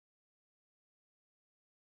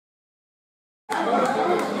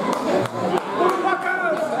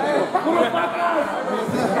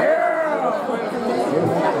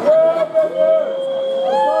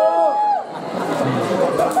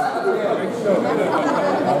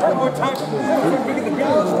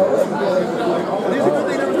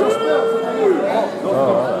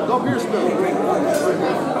No beer spill.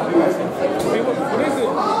 What is it?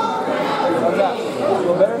 How's that? A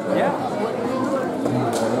little better? Yeah.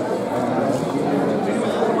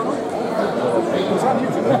 It's on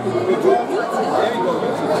YouTube. There you go.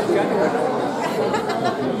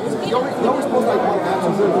 You always post like one match.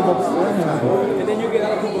 And then you get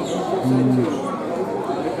other people too.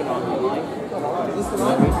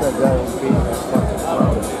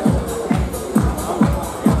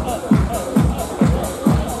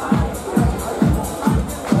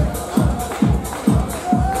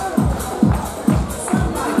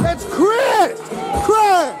 It's Chris!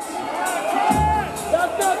 Chris!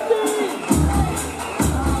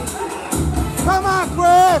 Come on,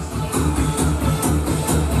 Chris!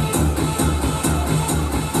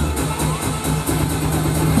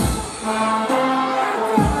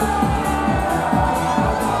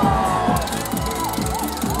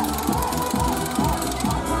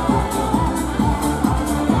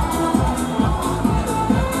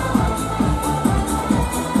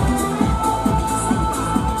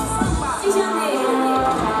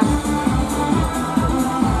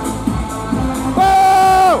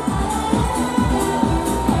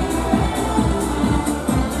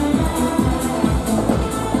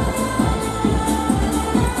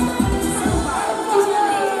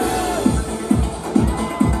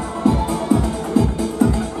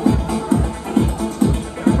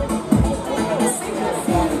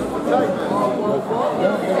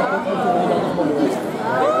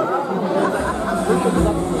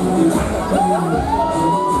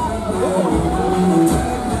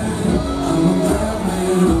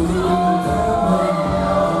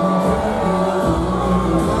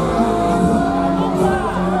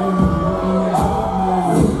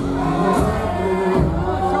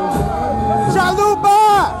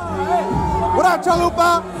 Chalupa!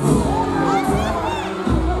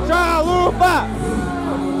 Chalupa!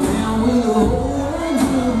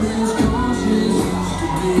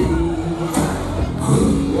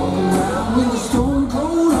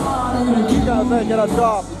 Get a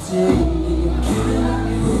job.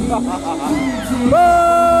 Boo!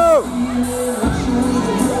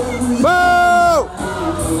 Boo!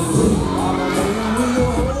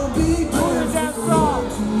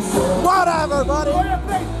 Whatever, buddy.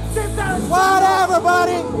 Whatever,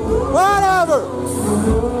 buddy. Whatever.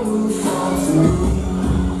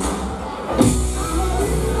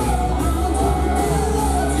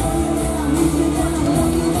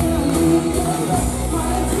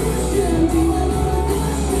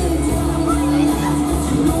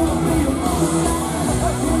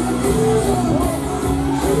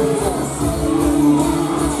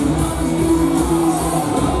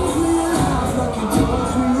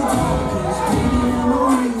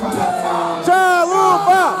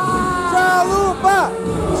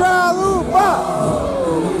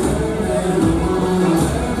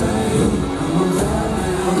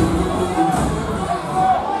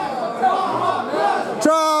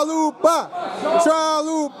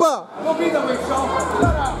 Chalupa!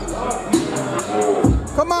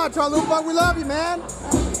 Come on, Chalupa, we love you, man.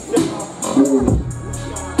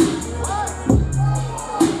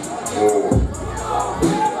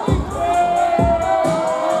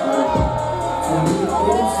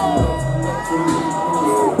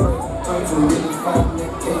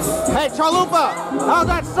 Hey, Chalupa, how's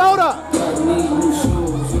that soda?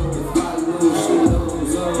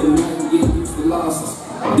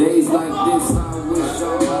 Days like this, I wish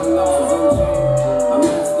all my love was okay. I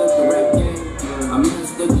messed up the rap game, I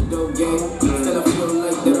messed up the dope game. Still I feel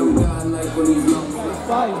like that I'm God, like when he's lost. His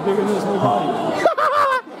thigh is bigger than his whole body.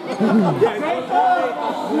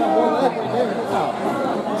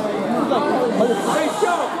 Hey,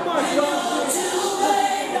 Sean, come on, Sean.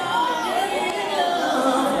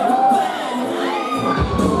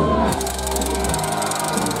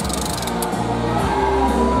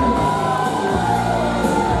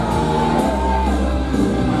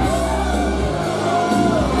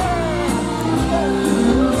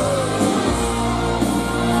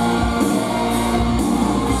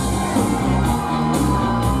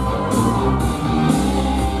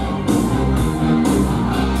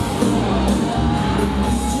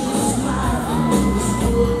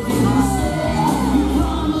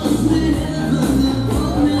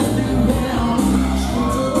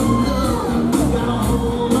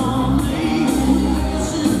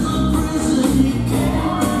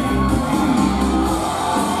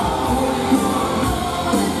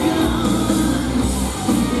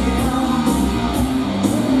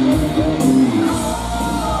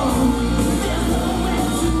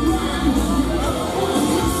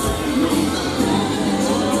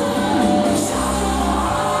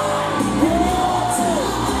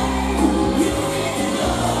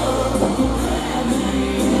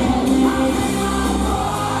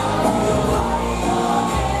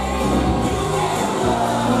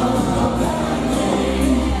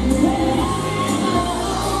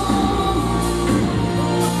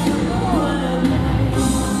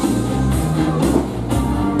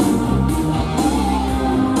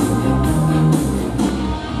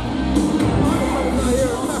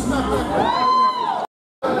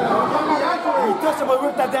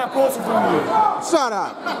 Shut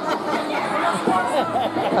up.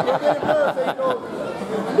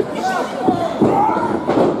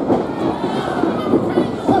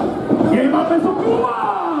 Lleva peso pluma.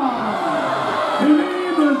 ¡Qué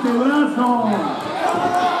lindo antebrazo!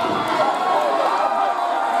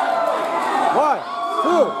 1,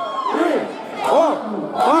 2, 3, 4,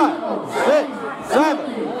 5, 6, 7,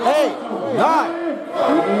 8, 9.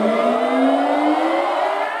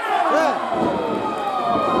 10.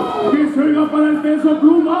 ¡Que suena para el peso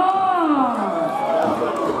pluma!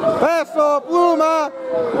 Peso pluma.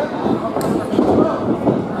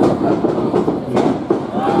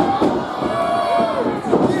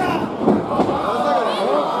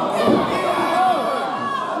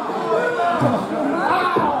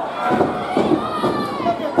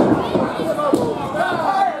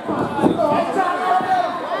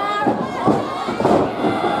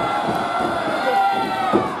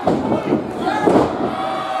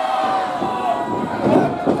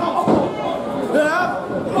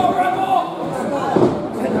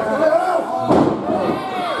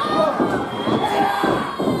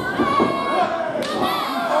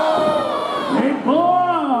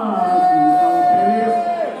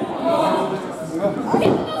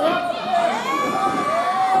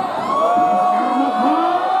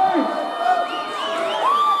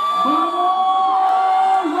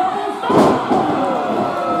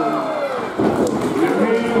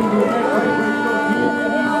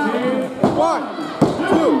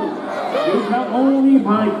 Only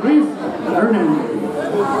by Chris Hernandez.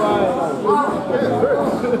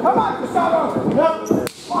 Come on, Gustavo!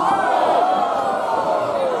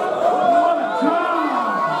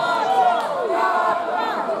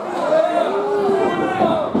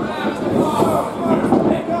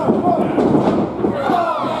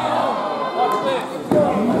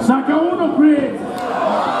 Saca uno, Chris.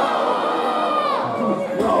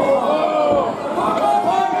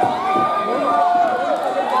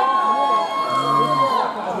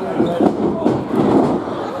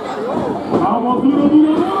 Vamos, duro,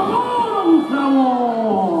 duro, duro, Gustavo.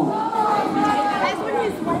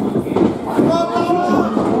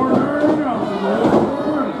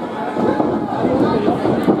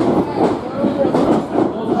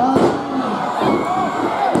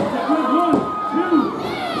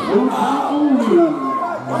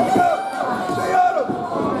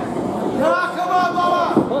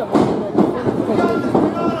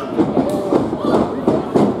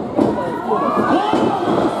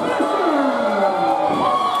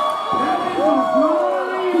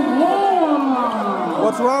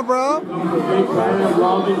 What's wrong, bro? Big man,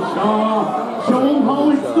 Robin Shaw. Show him how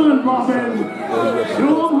it's done, Robin.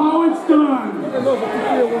 Show him how it's done.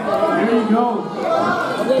 There you go.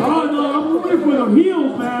 Oh, no, I'm looking for the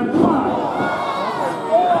heels, man. Come on.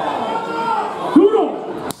 Duro.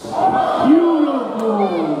 Beautiful.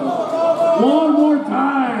 One more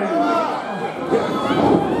time.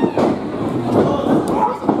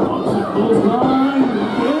 Once it goes line,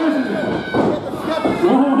 again.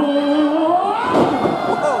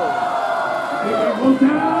 Go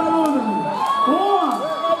down. 4.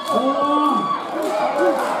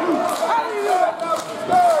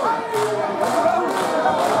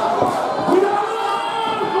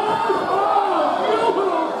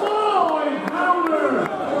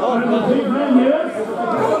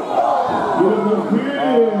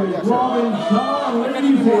 Robin Shaw,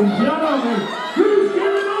 ladies and gentlemen, who's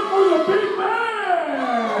giving up for the big man?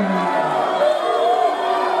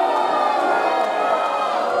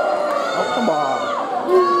 Oh, come on.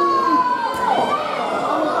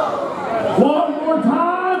 One more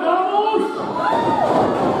time, vamos!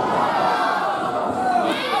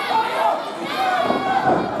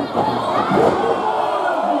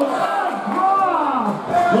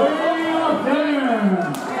 Way up there!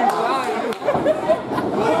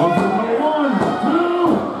 One, two.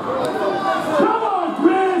 Come on,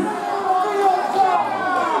 Chris!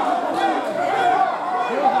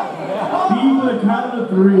 Beat the count of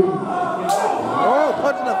 3. Oh,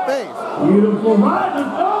 punch in the face. Beautiful right.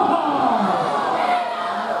 Oh!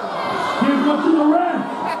 Here's up to the ref.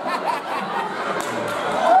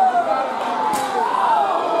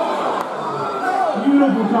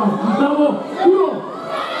 Beautiful count. Gustavo, duro.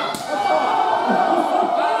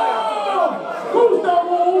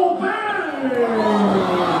 Gustavo,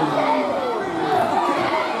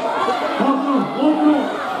 otro.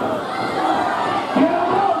 Get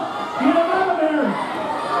him out. Get him out of there.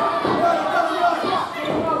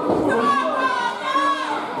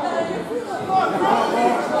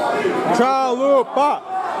 Chalupa.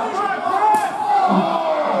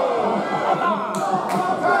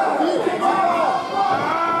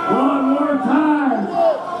 One more time.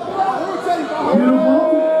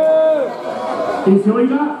 Que se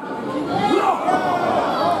oiga.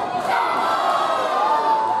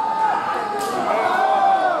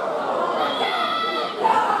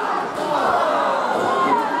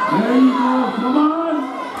 There you go, come on.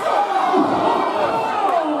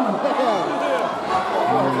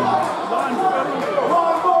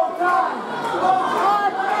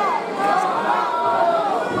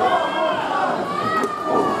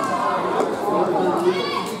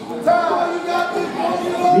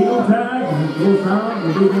 Legal tag, goes down,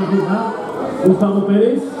 the big one goes out. Gustavo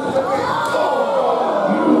Perez.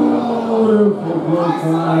 Beautiful blood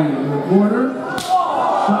flying in the corner.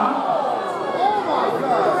 Shot.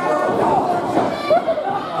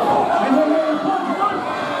 Hey, punch, punch.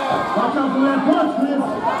 Watch out for that punch, Chris.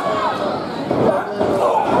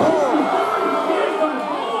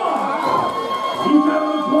 He's out of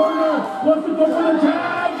the corner. Wants to go for the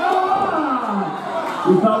tag.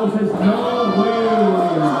 Gustavo says, no way.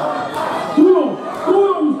 Duro,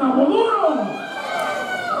 duro, Gustavo, duro.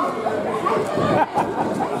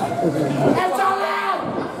 That's all out!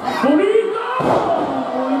 ¡Bonito!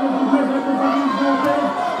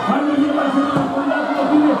 Mylo lleva el centro de la cualidad, lo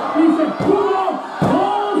pide, dice, 1,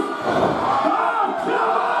 2,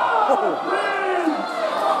 ¡touchdown!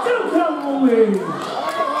 Still cowboy!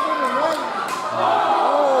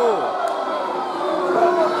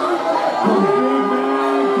 The big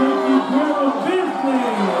man taking care of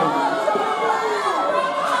business!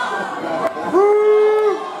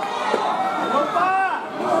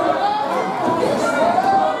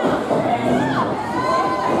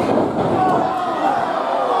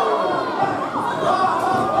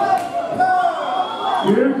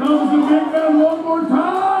 Here comes the big man one more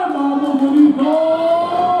time. Vamos, bonito.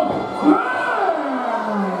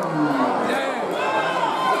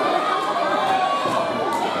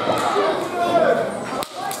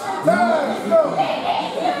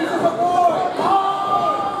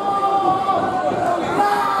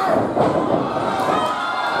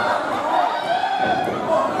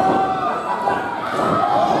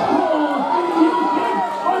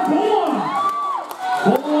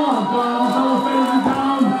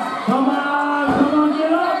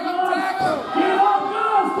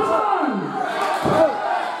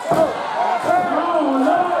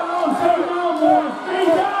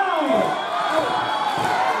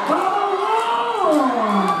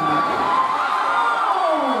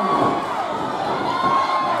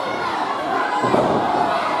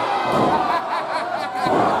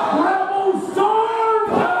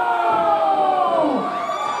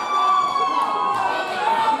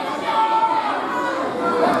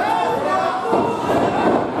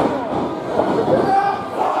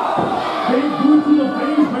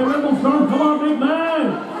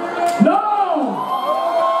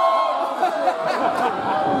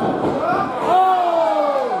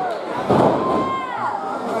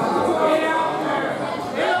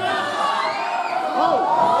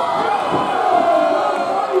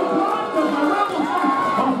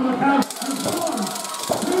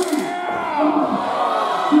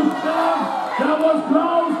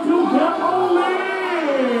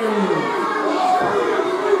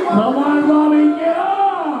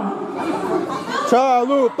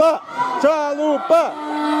 Chalupa! Chalupa!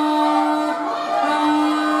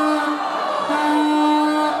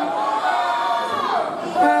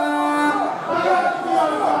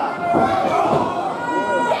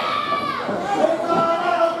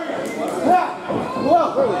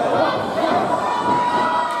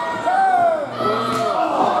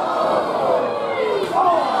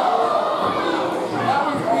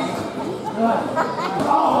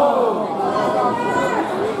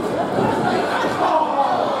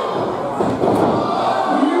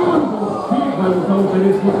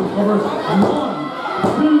 Covers 1,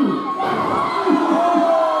 2,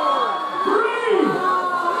 3.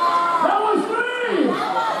 That was 3.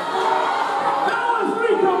 That was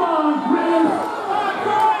 3. Come on, Chris.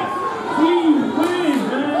 Team wins,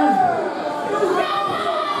 man.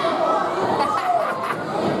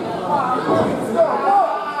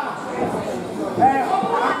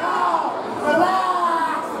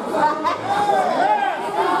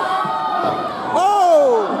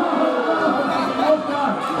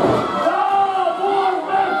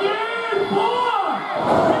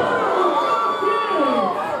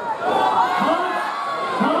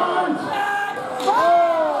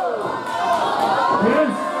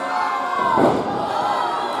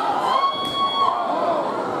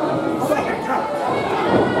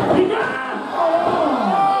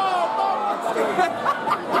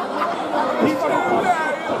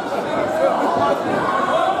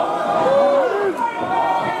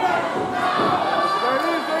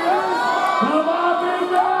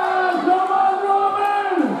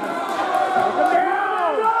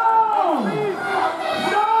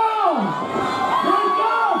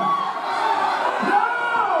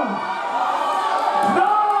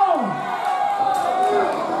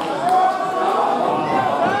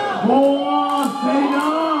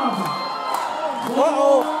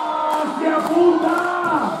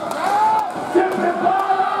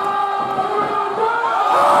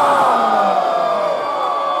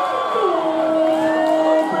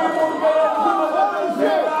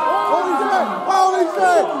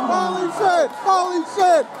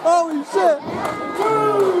 shit! Holy shit!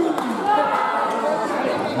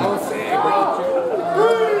 I was saying, bro.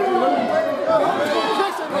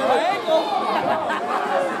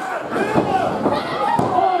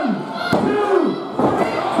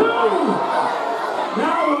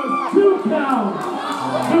 That was 2 counts.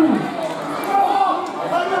 2.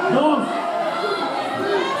 Dos.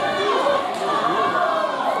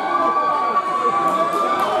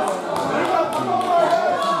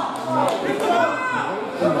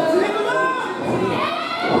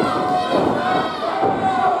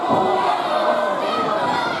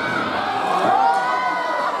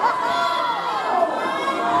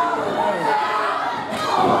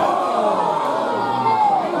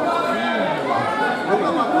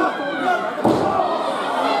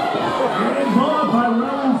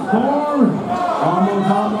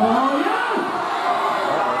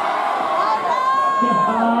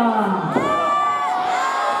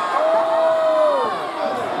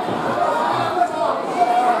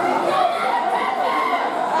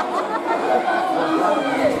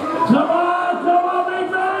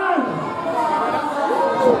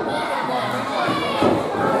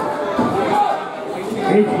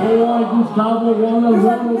 Gustavo Walla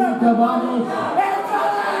Vamos.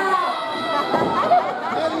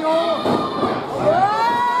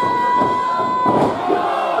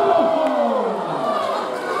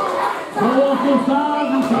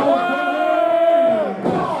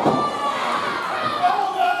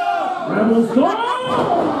 Rebels go!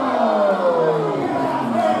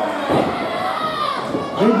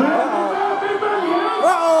 Big man, yeah!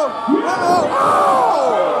 Uh-oh! Uh-oh! Oh!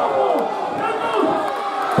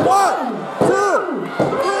 1, 2,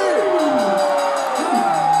 3!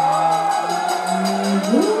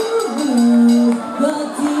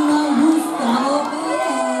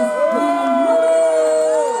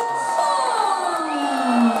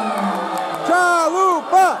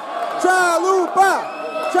 Chalupa! Chalupa!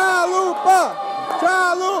 Chalupa!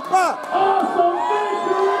 Chalupa! Awesome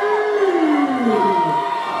victory!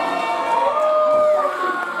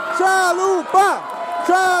 Chalupa!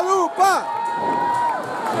 Chalupa!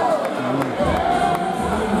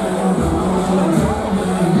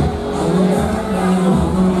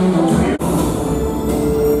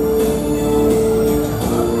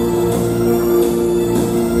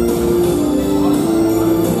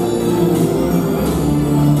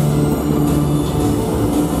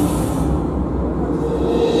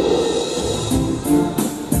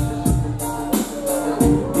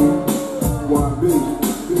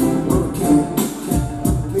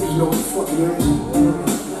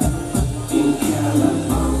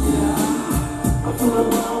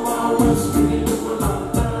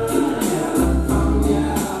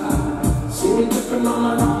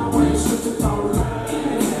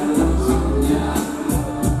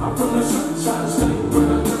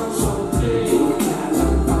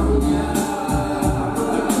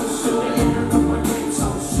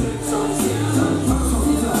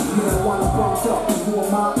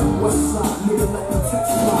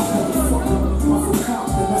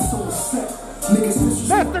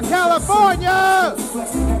 Mr. California!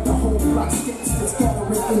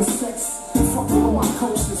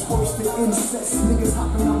 Niggas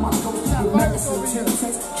hopping on my coast with medicine, 10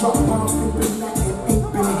 texts, drop bombs, and been that and ain't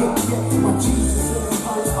been hit yet. My Jesus is in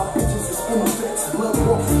powers, our bitches is in effects, blood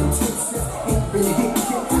walk, 10 cents, ain't been hit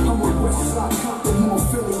yet. I'm a West Side Compton, he won't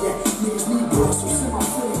feel it yet. Niggas need blood, so send my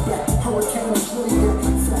Philly back. Hurricane is really yet.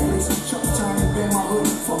 Fat lace, Chuck Giant, bang my hood,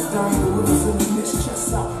 fuck dying, the rivers in the mist,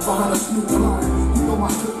 chest out, behind a snoop line. You know my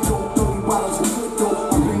clip though, 30 bottles of clip though.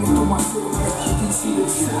 I'm bringing through my city, DC to the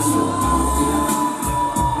set, so.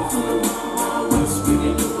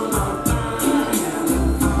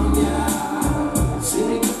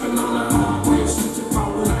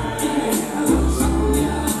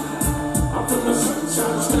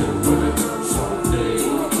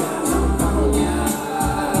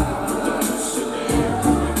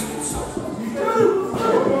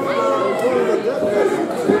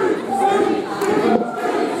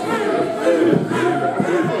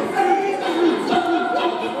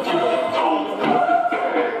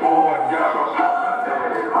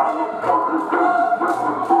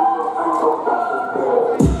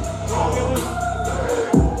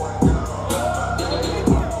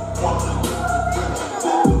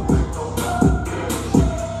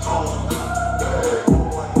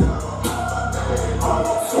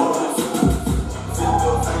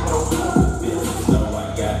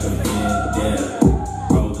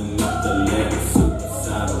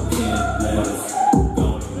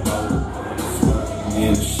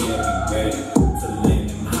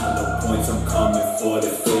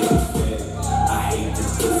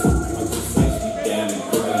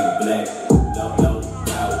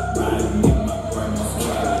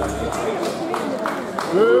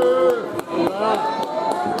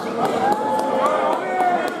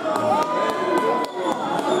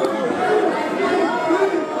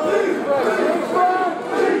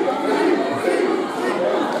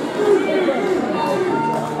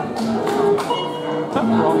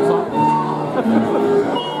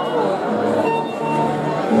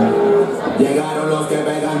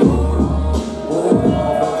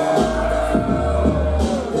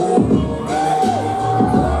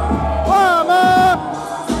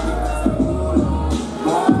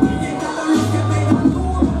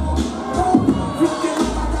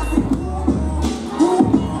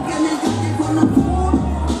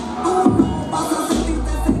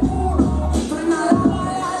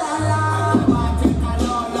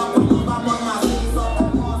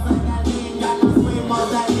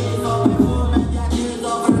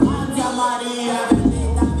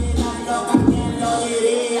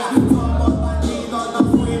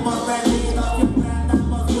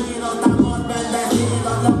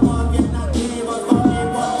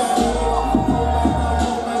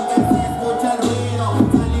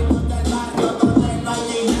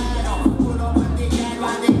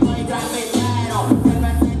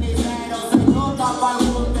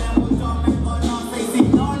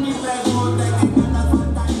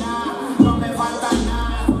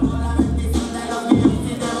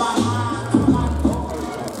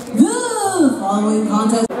 following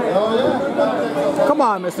contest. Come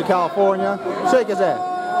on, Mr. California. Shake his head.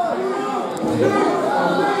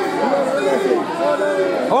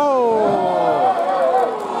 Oh!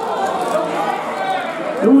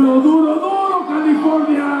 Duro, duro, duro,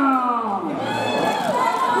 California.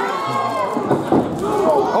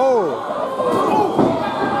 Oh!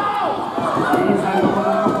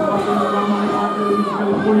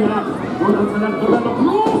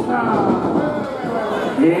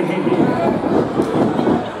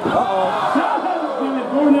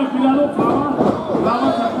 California, cuidado, Fava. Fava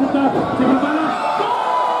se apunta, se prepara.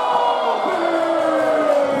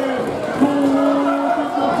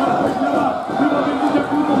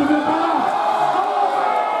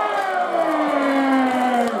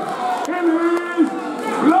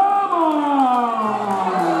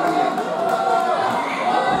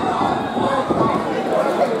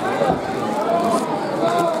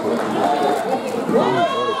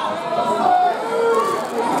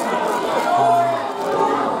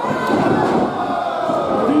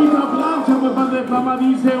 Flama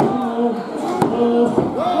dice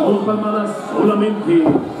dos palmadas solamente.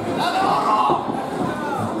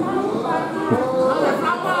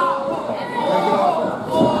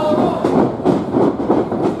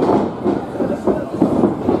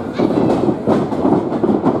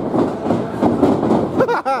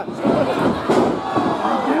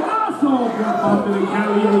 ¡Quedazo! Por parte de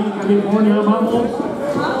Cali y California, vamos.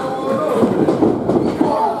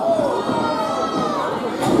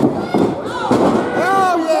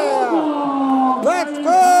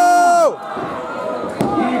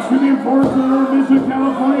 Mr.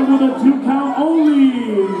 California with a 2 count only.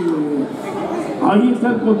 Ahí está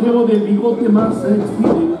el conteo del bigote más sexy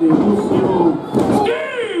del negocio. ¡Sí!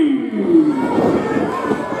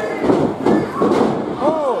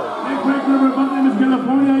 El breaker por parte de Mr.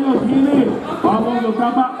 California, ahí lo tiene. Vamos, lo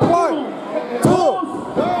tapa. 1, 2.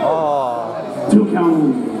 2 count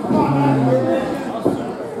only.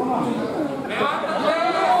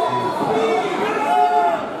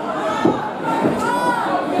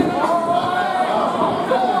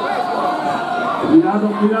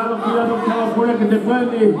 Cuidado, California, que te puede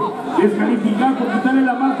descalificar por quitarle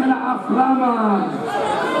la máscara a Flama.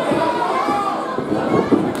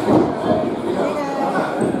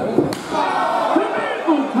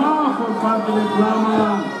 Tremendo tap por parte de Flama.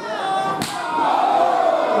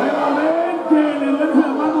 Nuevamente le duele la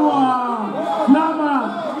mano a Flama.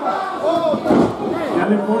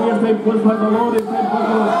 California está impuesto al dolor, está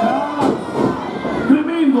impuesto a los chaps.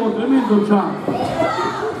 Tremendo chap.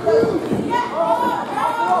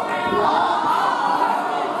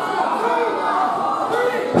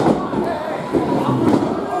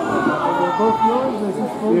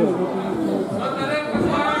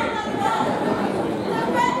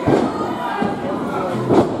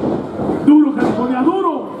 Duro, California,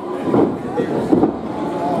 duro.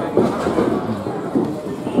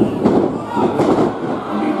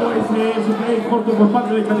 Ese play corto por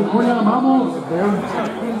parte de California, vamos.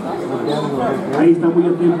 Ahí está muy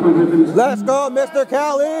atento el referee. Let's go, Mr.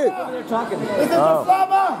 Cali! Is this a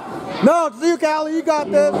Flama? No, it's you, Cali. You got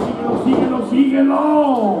this. Síguelo.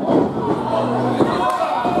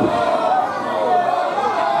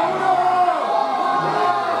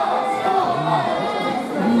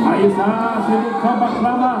 Ahí está, haciendo un comeback,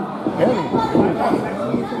 Flama.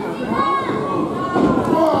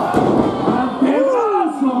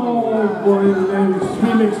 Antebrazo por el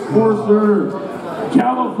Extreme Exporter,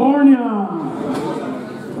 California.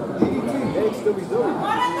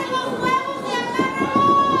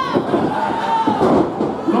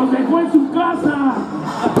 Los dejó en su casa.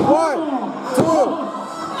 1, 2.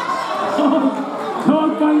 Dos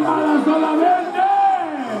palmadas solamente.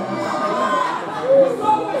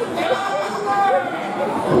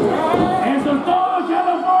 Eso es todo,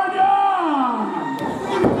 California.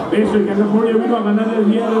 Eso es California vino a ganar el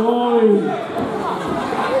día de hoy.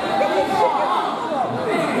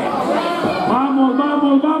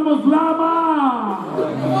 Vamos, Flama.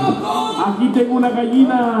 Aquí tengo una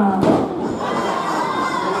gallina.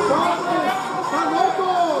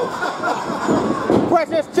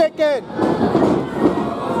 Precious chicken.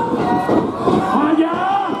 ¡Allá!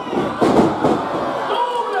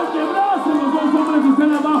 ¡Doble quebrazo! Los dos hombres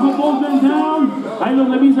están abajo, both men down. Ahí los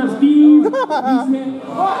revisa Steve. Dice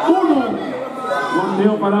 1.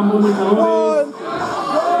 Conteo para ambos luchadores.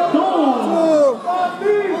 2.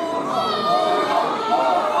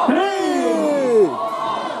 3.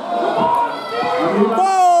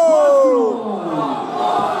 4.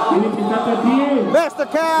 Tiene que estar de pie. Mr.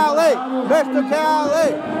 Cali! Mr. Cali!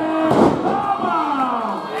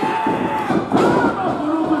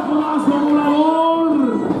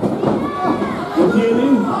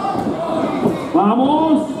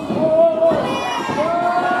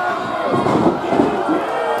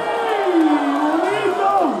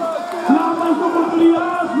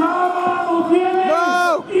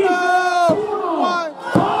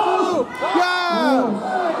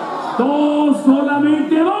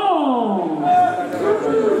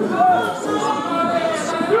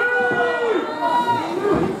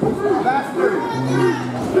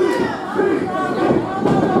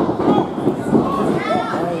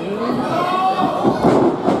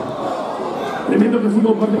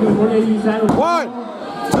 parte que le pone ahí Isaro. 1,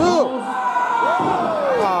 2.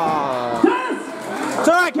 It's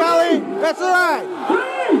all right, Kelly. That's all right. 3,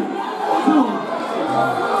 2.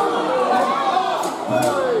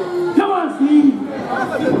 Come on, Steve.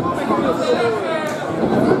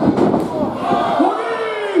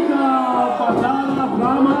 Bonita patada,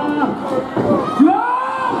 Flama.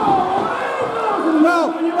 No.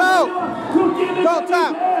 Don't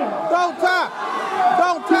tap. Don't tap.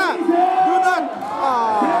 Don't tap. Do not.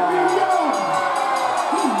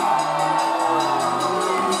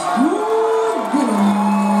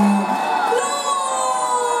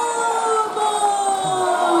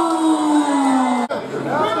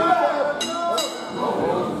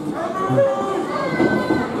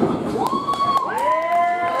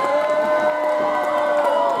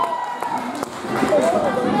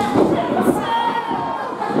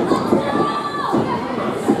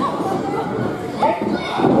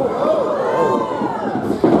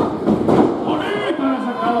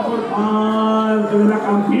 De la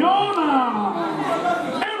campeona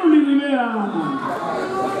Everly Rivera.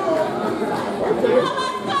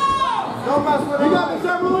 No más. You got this,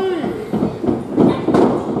 Everly.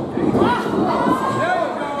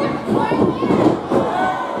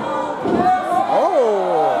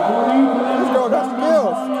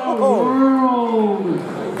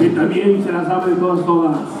 Que también se la sabe de todas. Come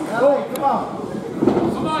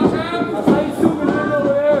on, champ. That's how you zoom in over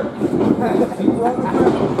there.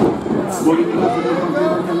 Bonita la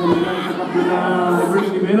campeona Everly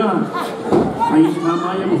Rivera. Ahí está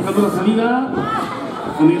Maya buscando la salida.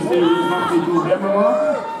 Con este parte de Hammerlock.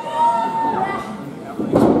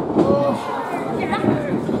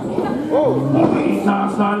 Bonita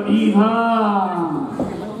salida.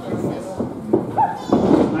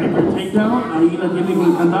 Sniper takedown. Ahí la tiene con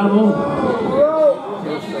el candado.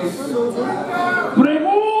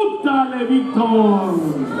 Pregúntale, Víctor.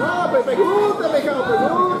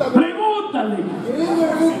 Pregúntale.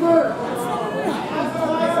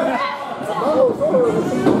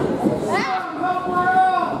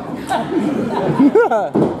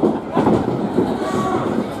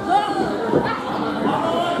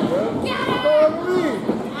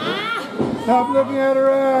 Stop looking at her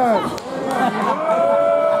ass.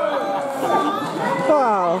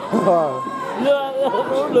 Wow.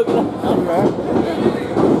 Don't look at her.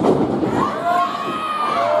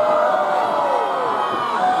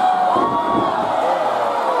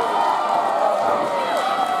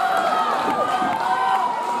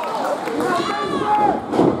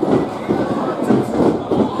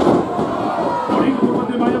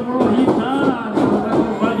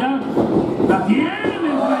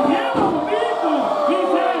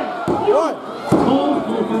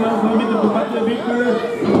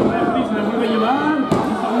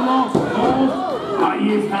 Ahí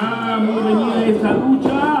está, muy reñida esta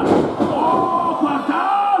lucha. ¡Oh,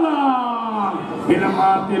 patada! En la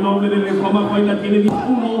parte noble del estómago, ahí la tiene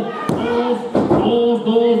 1,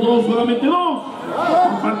 2, solamente 2.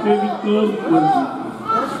 Por parte de Víctor.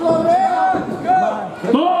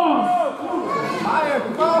 2.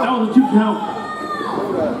 That was a 2 count.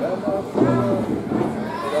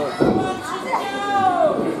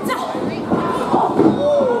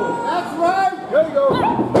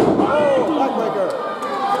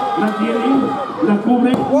 La tienen, la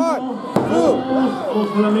cubre. 1, 2,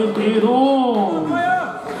 solamente 2.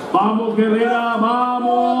 Vamos, guerrera,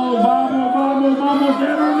 vamos,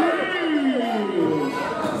 Everly.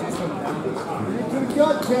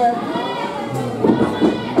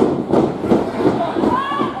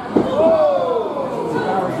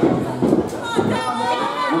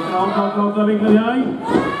 Otra, venga de ahí.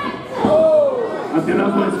 Hacia la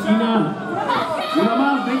esquina. Una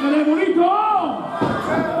más, venga de bonito.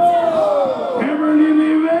 Everly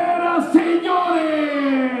Rivera, señores.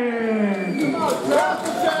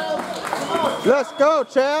 Let's go,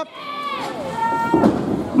 champ.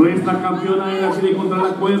 Nuestra campeona en la serie contra la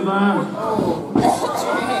cuerda.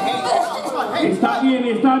 Está bien,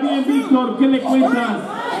 Víctor. ¿Qué le cuentas?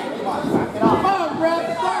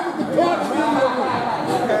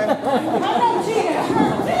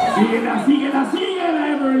 Síguela,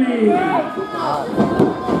 Everly.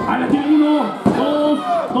 Ahí la tiene 1,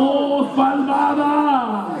 2,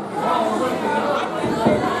 palmada.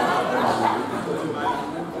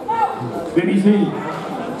 ¿Qué dice?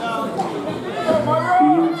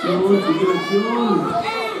 Sigue acción.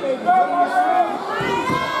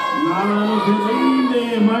 Nada, no se rinde.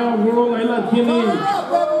 Maya World, ahí la tiene.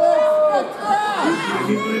 El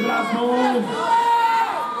de brazos.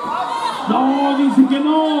 No, dice que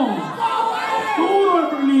no. Duro,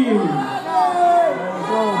 Everly.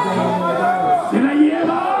 Se la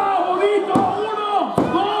lleva. Bonito.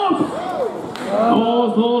 1, 2.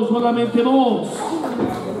 solamente 2.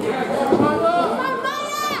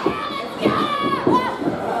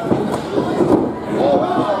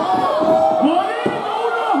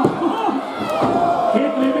 ¡Qué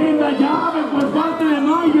tremenda llave por parte de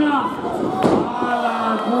Maya! ¡A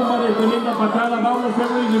la tumba de tremenda patada! Vamos,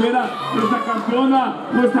 Everly Rivera, nuestra campeona,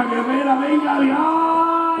 nuestra guerrera, venga, ¡ay!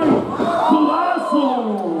 ¡Codazo!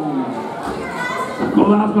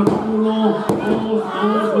 Codazo, 1,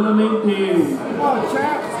 2, solamente. Come on,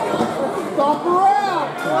 champ. Stomp around.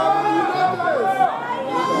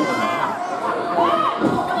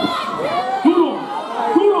 ¡Duro!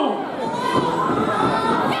 ¡Duro!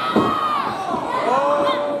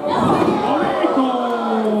 ¡Correcto!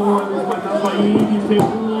 Despachando ahí, dice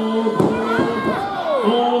 1,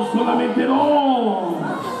 2, solamente 2.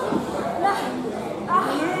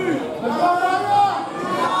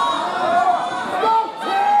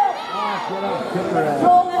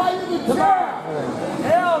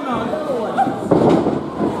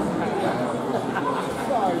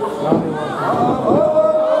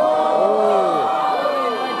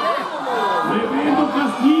 ¡Tremendo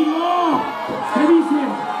castigo! ¿Qué dice?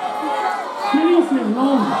 ¿Qué dice? No.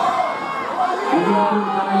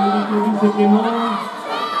 Dice que no.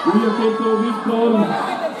 Muy atento, Víctor.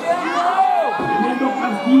 Tremendo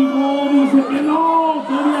castigo. Dice que no.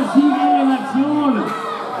 Todavía sigue en acción.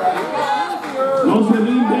 No se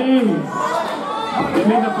rinde.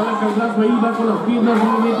 Tremenda palanca al brazo ahí. Va con las piernas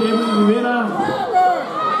nuevamente Everly Rivera.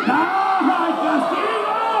 ¡Ay,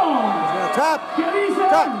 castigo! ¿Qué dice?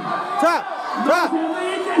 ¡No se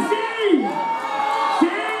rinde! ¡Sí!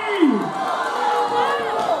 ¡Sí!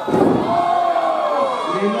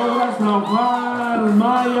 Le logra zafar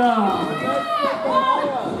Maya.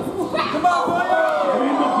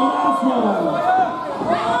 Tremendo codazo.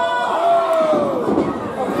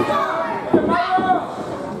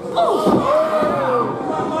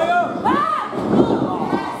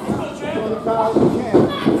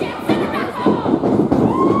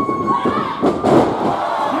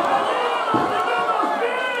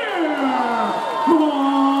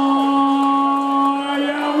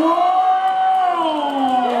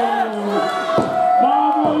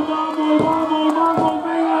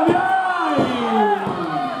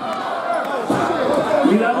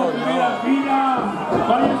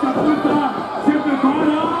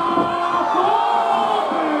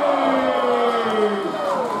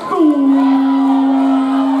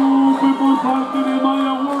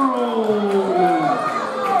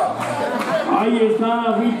 Ahí está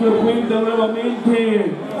Víctor Cuenta nuevamente.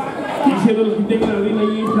 Diciendo los que tengan la arena,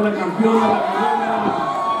 ahí está la campeona, la guerrera.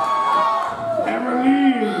 Everly.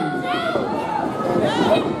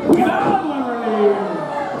 Cuidado, Everly.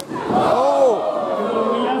 El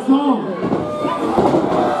orgullazo.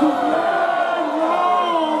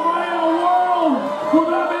 Maya World.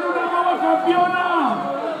 Podrá haber una nueva campeona.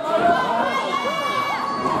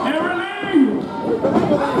 Everly.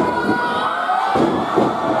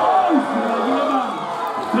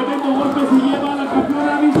 Tremendo golpe se lleva a la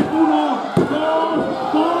campeona, dice 1,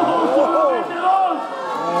 2, solamente 2.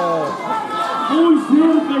 Muy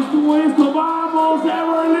cerca estuvo esto, vamos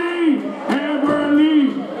Everly, Everly,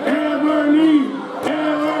 Everly,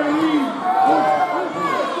 Everly.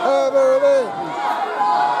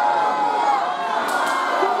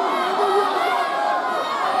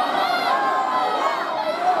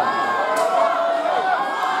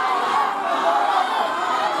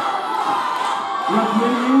 ¿La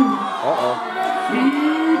tienen? ¡Sí,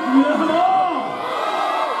 cuidado!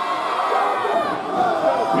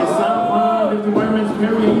 Esa de Environment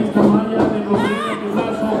Perry, ahí está Maya, de rodilla, de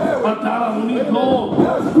brazo, patada, bonito.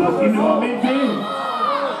 La tiene nuevamente.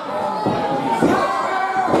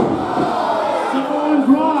 Second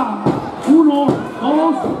drop. 1,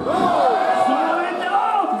 2, solamente 2.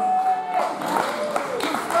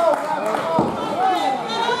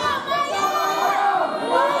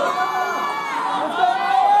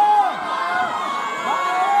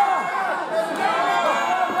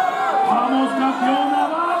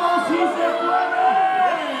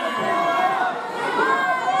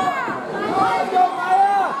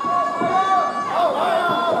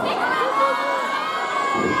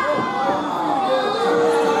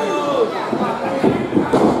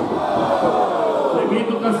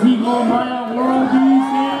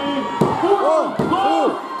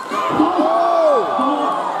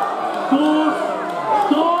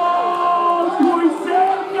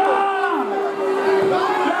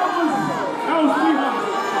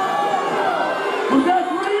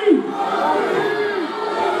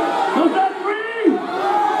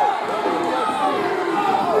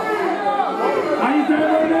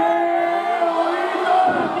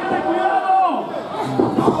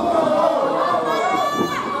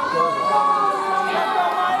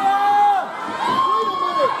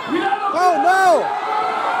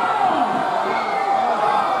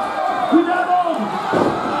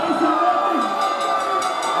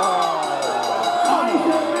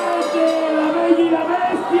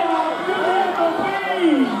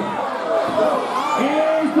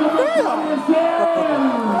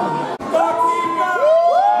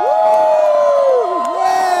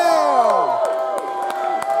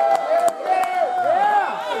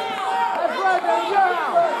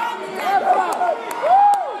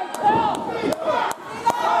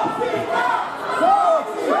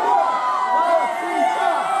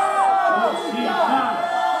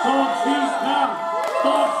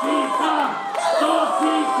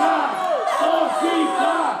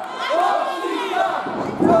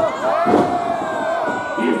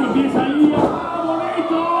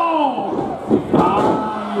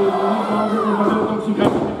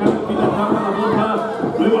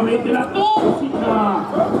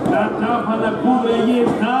 la cubre, ahí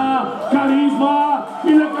está. Carisma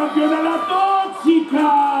y la campeona la tóxica.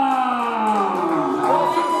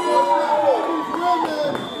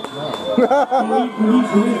 Muy feliz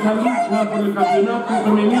en esta lucha por el campeonato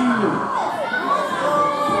femenino.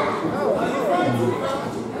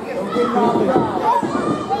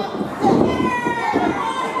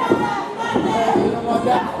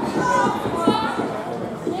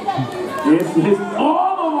 Eso es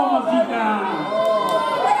todo, mamacita.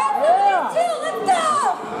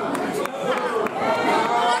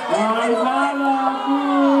 No hay nada.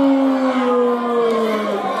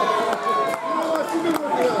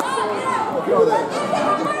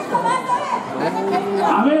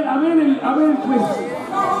 A ver, pues.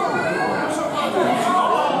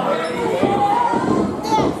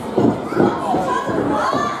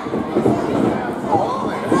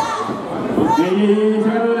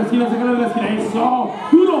 Sácalo de la esquina, eso.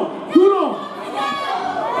 Duro.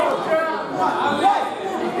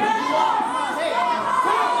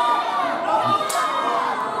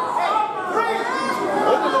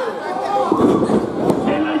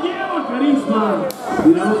 Se la lleva Carisma.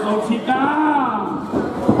 Cuidado, tóxica.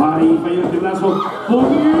 Ahí falló este brazo.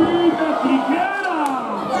 Bonita tijera.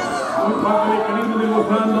 Muy parte de Carisma,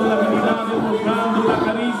 demostrando la habilidad, demostrando la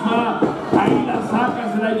carisma. Ahí la saca,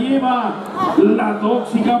 se la lleva. La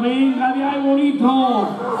tóxica, venga de ahí, bonito.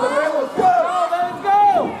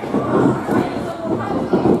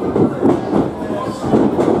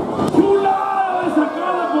 Chulada de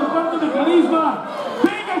sacada por parte de Carisma.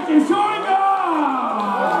 Venga que se oiga.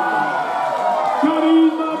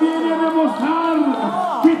 Carisma viene a demostrar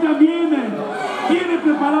que también viene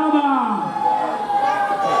preparada.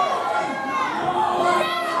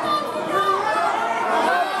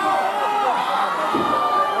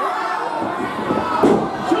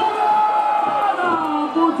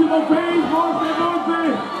 Golpe,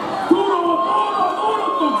 duro,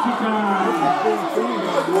 tóxica.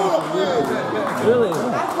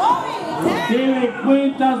 ¿Qué le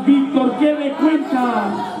cuentas, Víctor? ¿Qué le cuentas?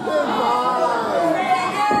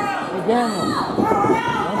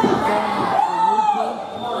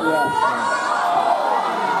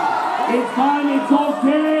 It's fine, it's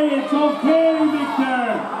okay, Víctor.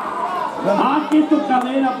 Que tu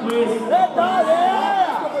cadera, pues.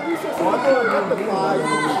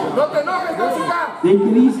 No te enojes, tóxica. ¿Qué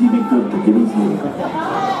dice, Víctor? ¿Qué dice?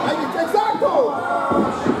 ¡Exacto!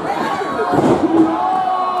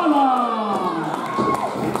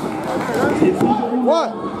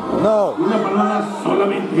 What? No. Una palabra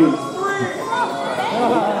solamente.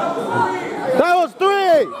 That was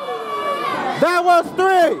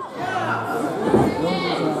three.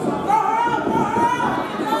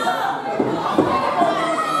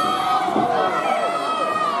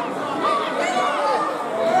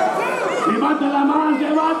 Levántala más,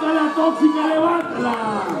 levántala, tóxica, levántala.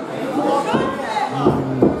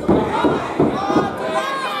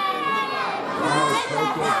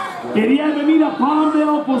 Quería venir a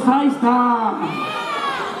Palmdale, pues ahí está.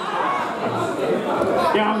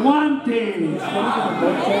 ¡Que aguante!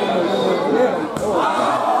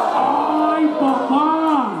 ¡Ay,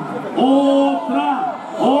 papá! ¡Otra!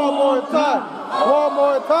 One more time.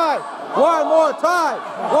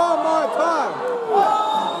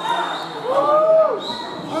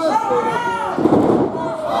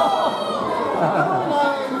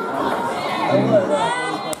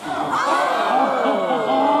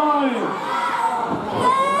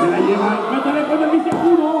 Se la lleva, cuéntale, dice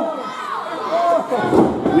uno.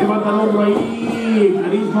 Levanta el hombro ahí,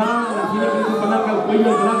 carisma, la tiene que separar al cuello,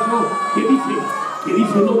 el brazo. ¿Qué dice?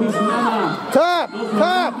 No dice nada. Tap.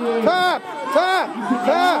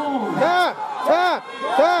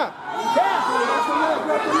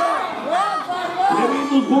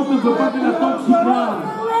 Tremendos golpes por parte de la tóxica.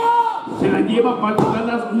 Se la lleva para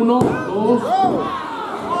tocarlas. 1,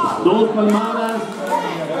 2 palmadas.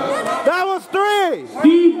 That was 3.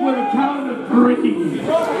 Deep with a count of 3.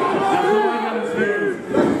 That's all I gotta say.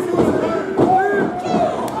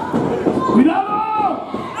 ¡Cuidado!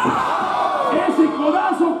 ¡Ese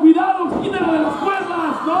codazo! ¡Cuidado! ¡Quítala de las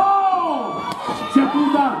cuerdas! ¡No! Se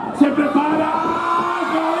apunta, se prepara.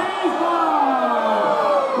 ¡Carisma!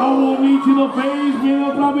 Como nítido face, viene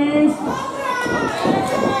otra vez.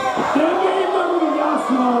 ¡Tremendo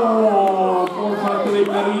ruidazo! Por parte de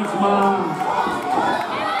Carisma.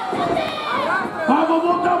 ¡Vamos,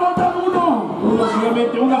 bota uno! Uno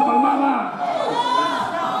solamente, una palmada.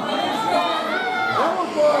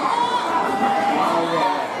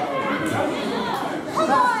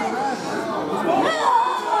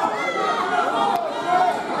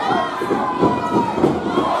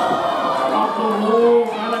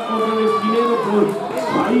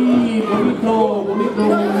 Ahí, bonito bonito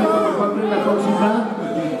por parte de la tóxica.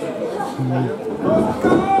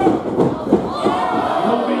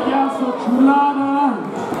 Robillazo, chulada.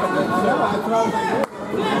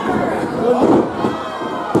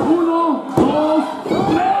 1, 2,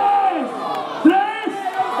 3.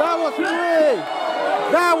 That was 3.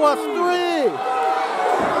 That was 3.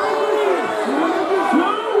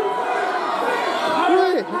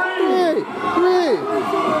 3.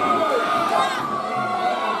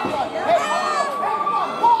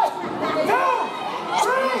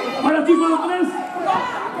 Ahora sí fueron 3.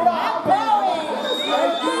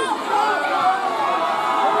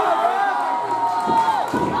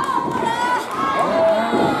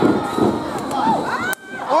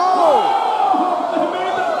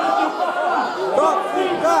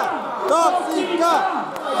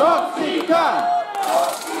 Tóxica.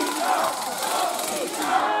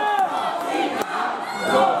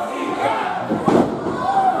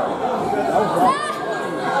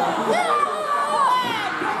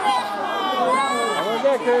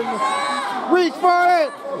 Reach for it.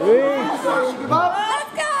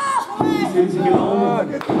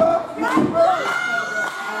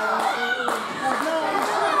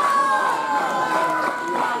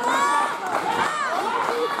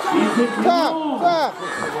 Let's go. Stop.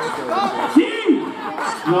 Sí.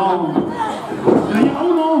 No. Se la lleva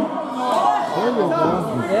 1.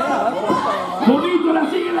 Bonito, la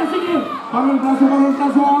sigue. Vamos el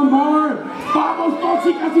brazo, Amber. Vamos,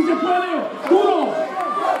 tóxica, si se puede. 1.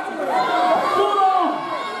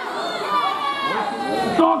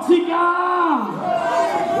 ¡Tóxica!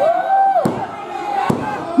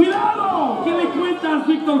 ¡Cuidado! ¿Qué le cuentas,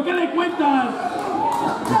 Víctor? ¿Qué le cuentas?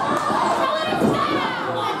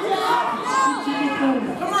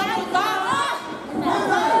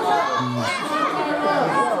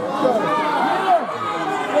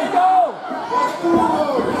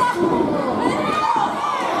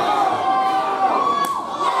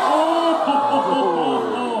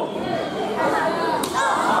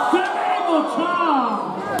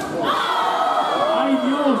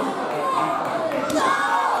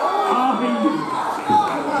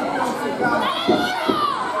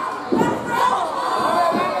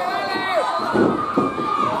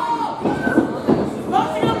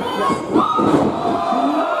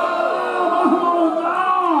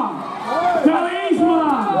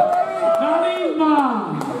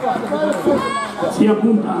 Sí,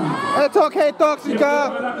 apunta. It's okay,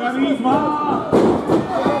 tóxica. La carisma.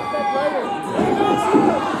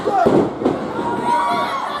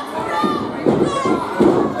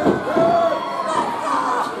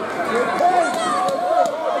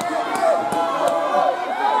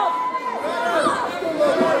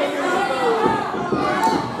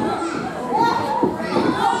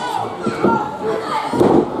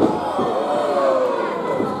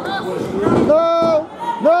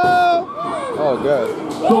 Oh, good.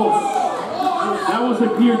 Dos. That was a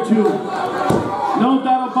clear 2. No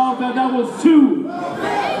doubt about that. That was 2.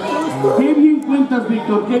 Qué bien cuentas,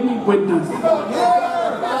 Víctor. Qué bien cuentas. It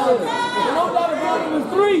was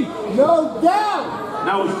 3. No doubt.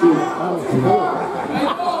 That was 2.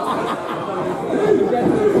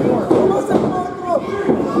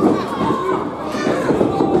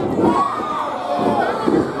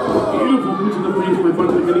 Beautiful pitch in the face by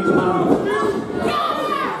parte de Carisma.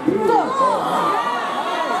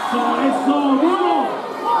 Eso, duro.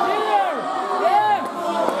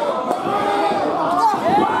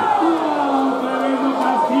 Tremendo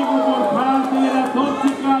castigo por parte de la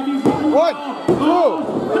tóxica. 1, 2,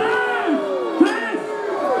 3.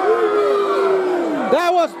 That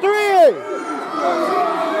was 3.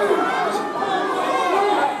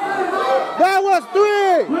 That was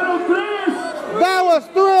 3. Fueron 3. That was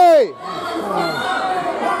 3.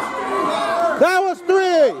 That was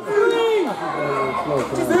 3.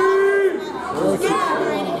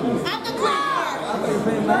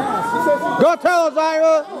 Go tell us,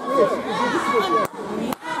 Ira.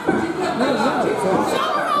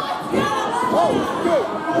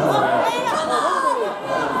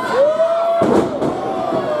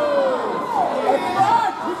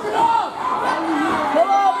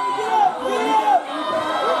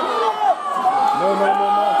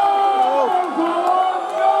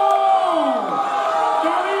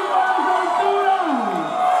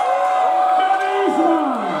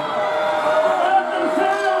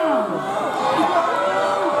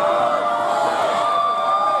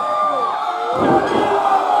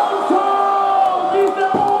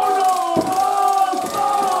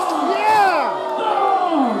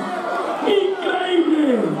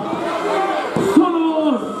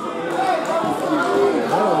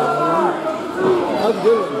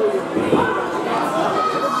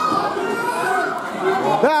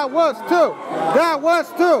 That was two. That was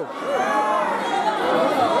two.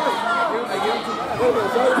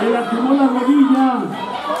 Se lastimó la rodilla.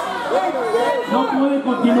 No puede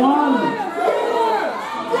continuar.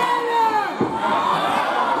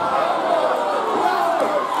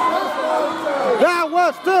 That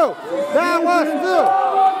was two. That was two.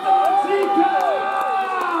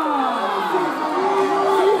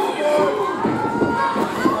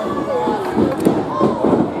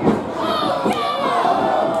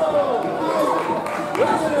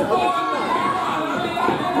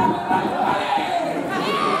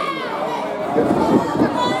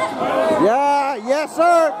 Yeah, yes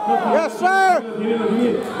sir. Yes sir.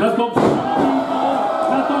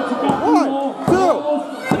 1, 2,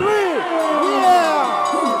 3. Yeah.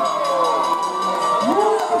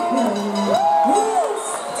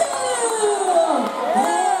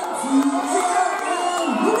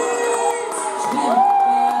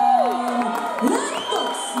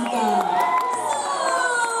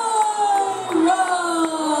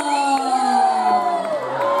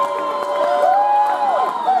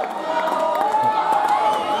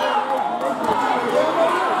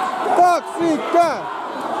 Tóxica,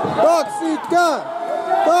 tóxica,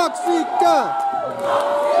 tóxica.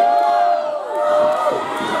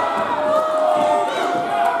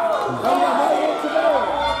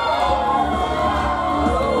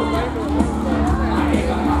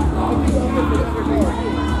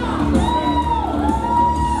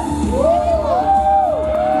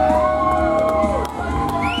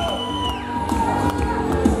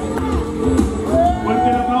 Fuerte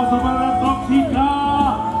el aplauso para la tóxica.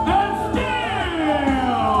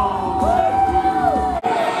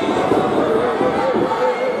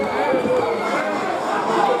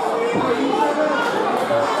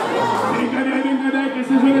 Que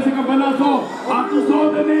se suene ese campanazo. A tus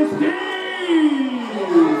órdenes, Steve.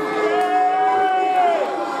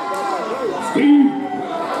 Steve.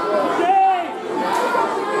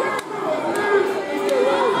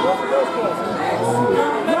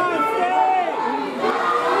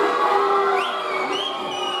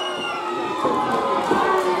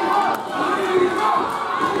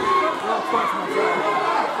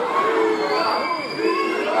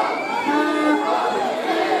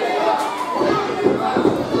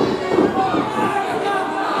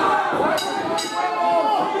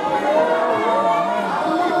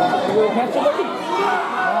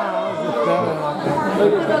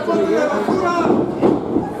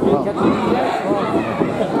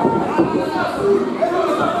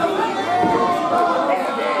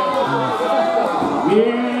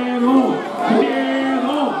 Miedo,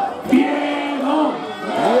 miedo, miedo.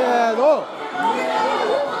 Miedo.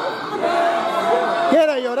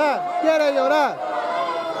 Quiere llorar, quiere llorar.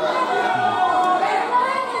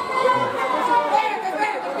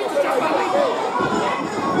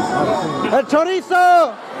 El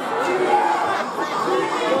chorizo.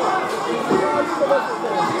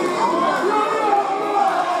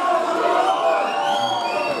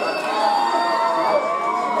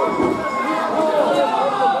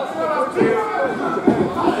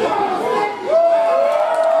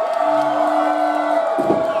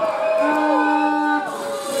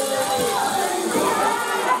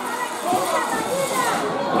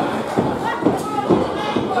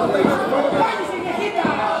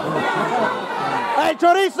 ¡El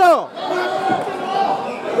chorizo!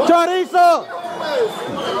 ¡Chorizo!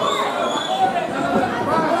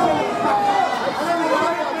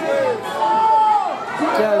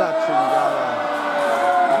 ¡Qué la chingada!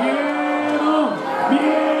 Miedo,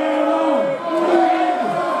 miedo.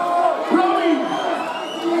 Robin,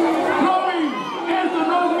 Robin, esto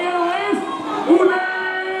no es miedo, es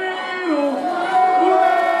culero,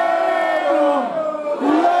 culero.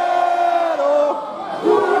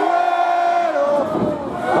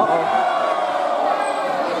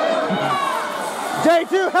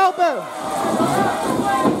 J2, help him!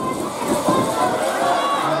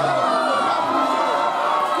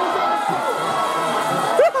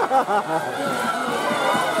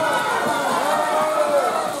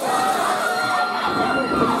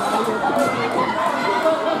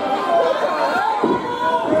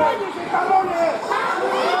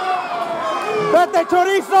 ¡Vete,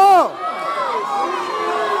 chorizo!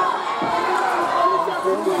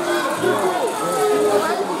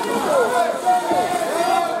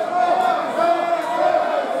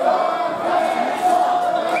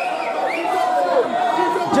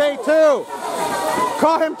 J2,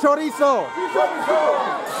 call him chorizo.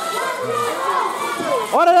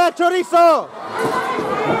 ¡Órale, chorizo!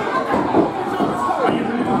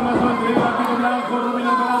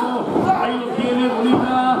 Ahí lo tiene,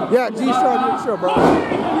 bonita. Yeah, G-Show, bro.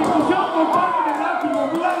 Discusión por parte del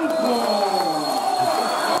látigo.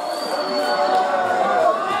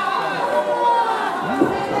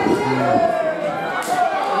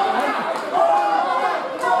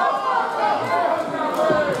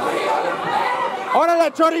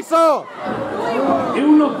 ese chorizo! Es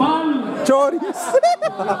un nopal. ¡Chorizo!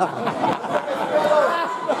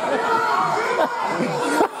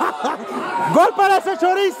 ¡Gol para ese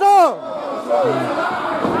chorizo!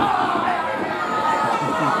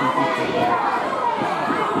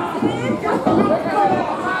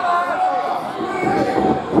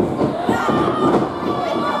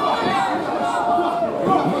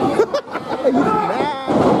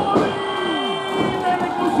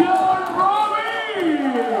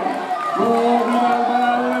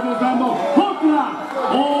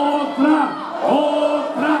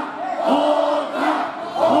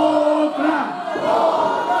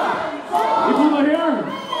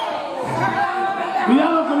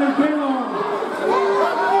 Cuidado con el pelo.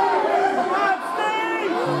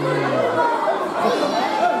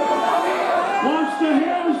 Watch the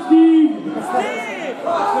hair, Steve.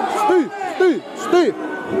 Steve.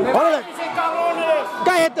 ¡Órale!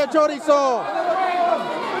 ¡Cállate, chorizo!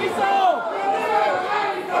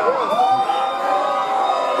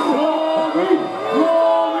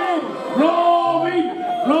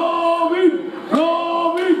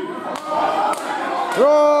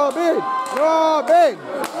 Robin.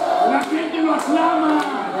 La gente lo aclama.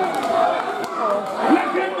 La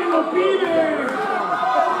gente lo pide.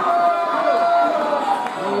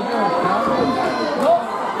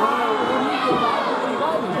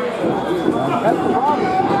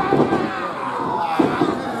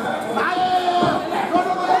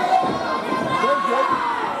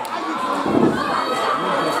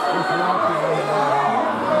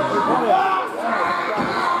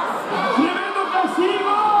 ¡Tremendo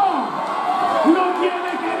castigo! ¡No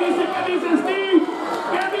tiene! ¿Qué dice Steve?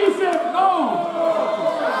 ¿Qué dice? ¡No!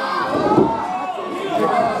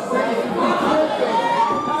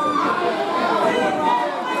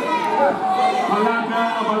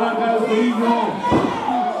 Palanca el juicio.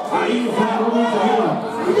 Ahí se Robin se lleva.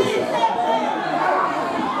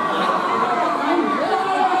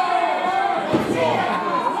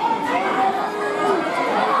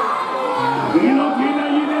 Y lo tiene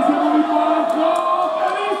ahí en ese momento. ¿Qué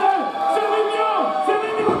dice? ¡Se rindió!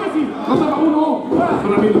 Que sí! ¡No estaba uno!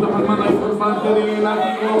 Solamente está palmando ahí por parte de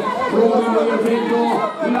látigo. Robin de centro.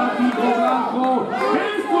 Látigo blanco.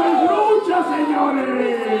 ¡Esto es lucha, señores!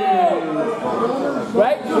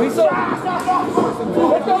 Right, chorizo.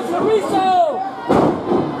 Let's go, chorizo.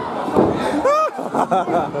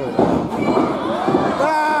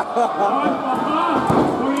 ¡Ay, papá!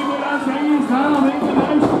 Robin Velanza ahí está. Venga,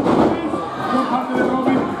 nice. Por parte de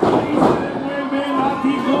Robin. Ahí se devuelve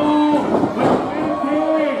látigo. Nuevamente.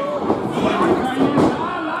 Ahí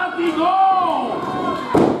está, látigo.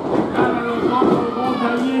 Cara los dos,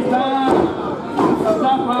 ahí está.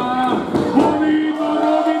 Tapa. Bonito,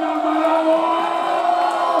 Robin Alvarado.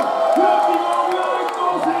 Látigo blanco,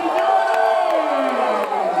 señores.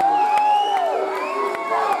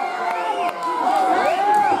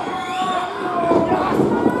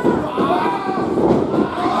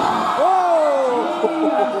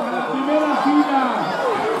 Primera fila.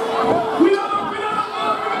 Cuidado.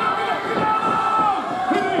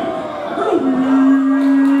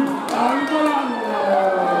 Rubin Alvarado.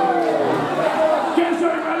 Que se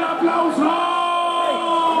oiga el aplauso.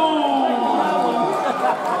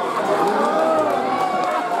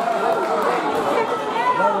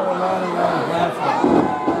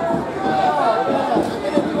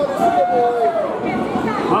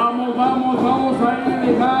 Vamos a ir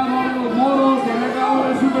dejando a los moros, el legado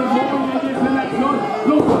del Super Bowl, y es en acción,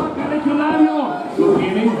 los saca legionario, lo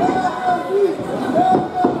tienen.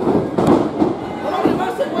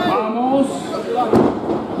 Vamos.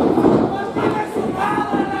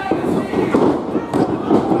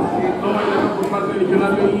 Toma el legado por parte del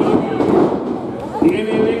legionario y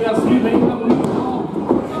tiene Legacy, venga bonito.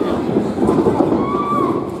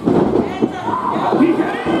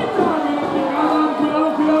 Tijerita, mira pegada,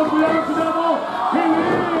 cuidado.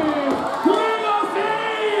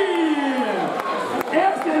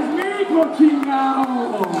 ¡Este es mi hijo, chingado!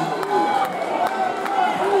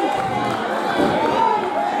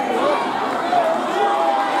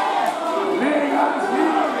 Legacy.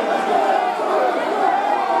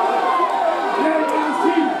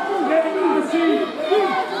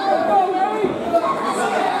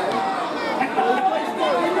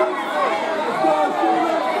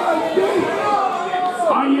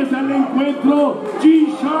 Ahí está el encuentro.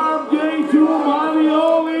 G-Sharp J2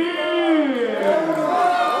 Mylo.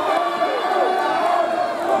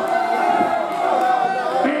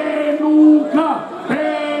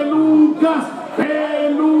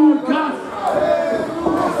 Pelucas.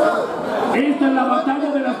 Esta es la batalla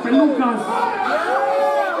de las pelucas.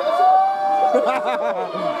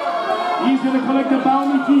 He's gonna collect the bounty.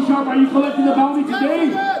 G-Sharp, are you collecting the bounty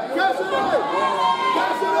today?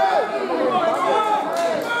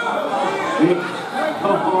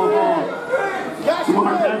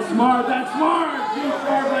 Smart, that's smart, that's smart!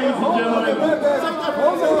 G-Sharp, ladies and gentlemen.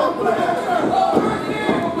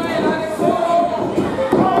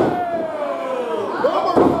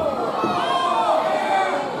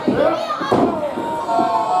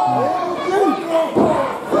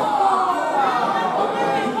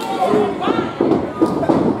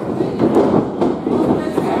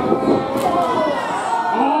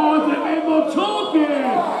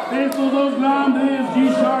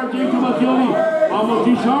 Vamos,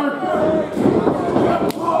 G-Sharp.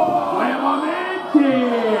 Nuevamente.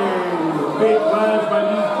 Big clash by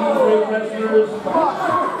these two great wrestlers.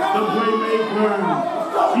 The Playmaker.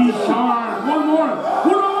 G-Sharp. One more.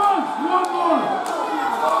 One more.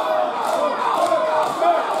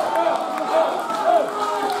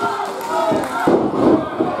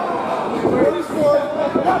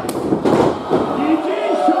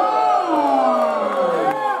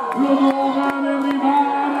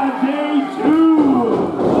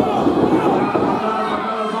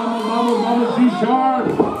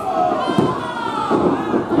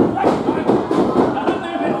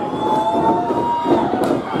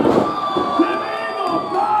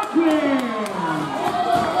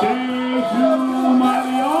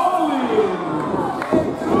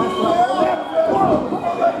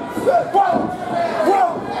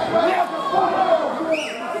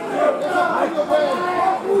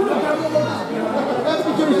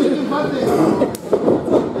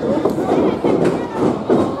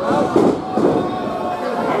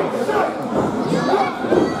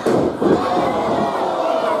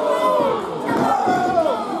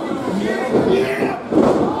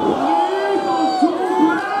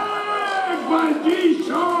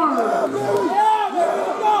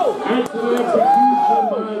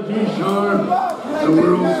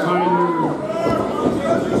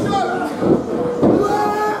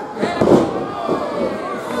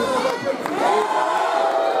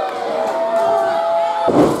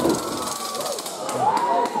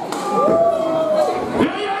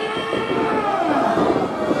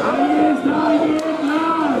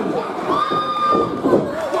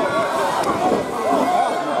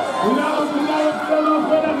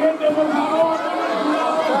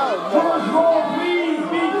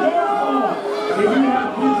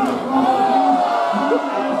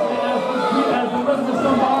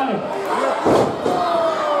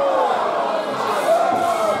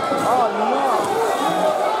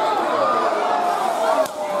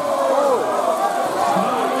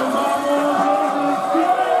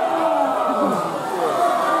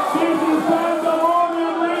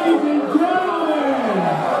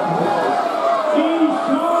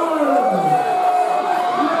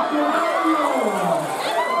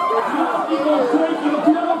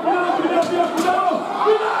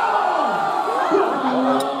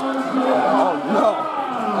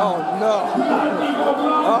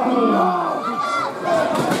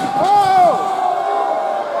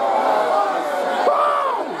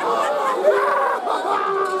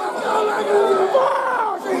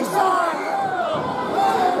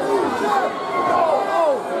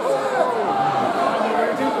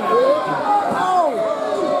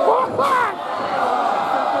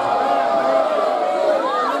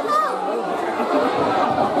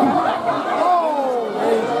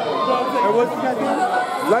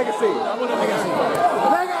 Legacy.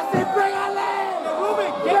 Legacy, bring our land!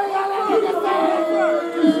 Bring our legacy!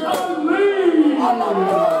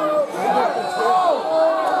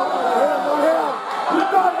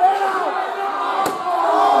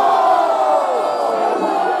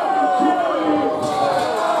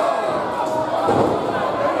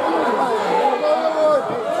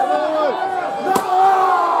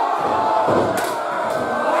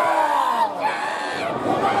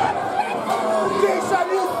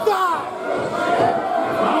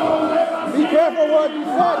 Be careful what you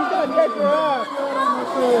said. He's gonna catch your ass.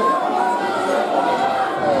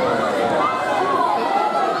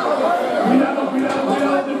 Cuidado,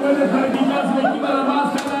 te puedes practicar, se le quita la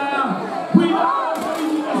máscara. Cuidado,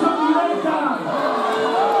 verificación directa.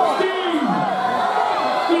 Steve,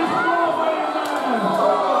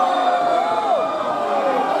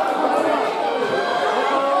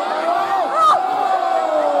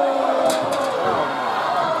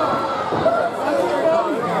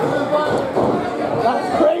 That's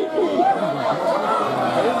crazy.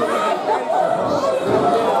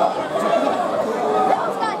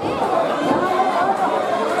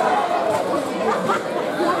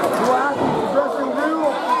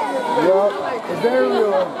 It's very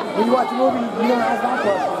real. When you watch a movie, you don't ask that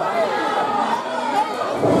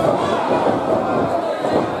question.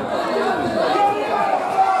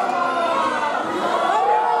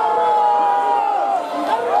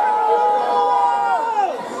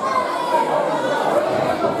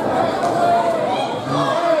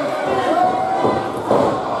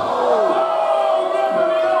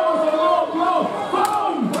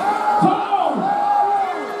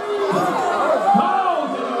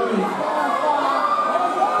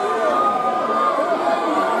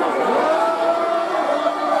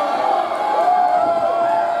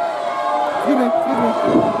 Excuse me.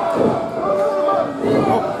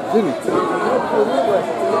 Oh, excuse me.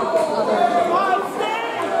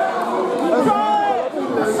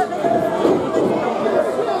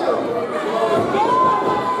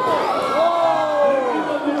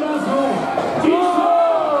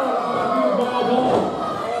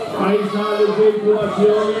 Ahí sale el vehículo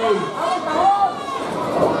acción.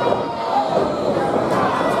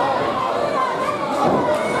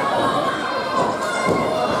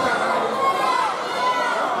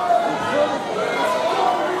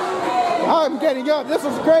 I'm getting up. This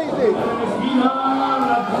is crazy.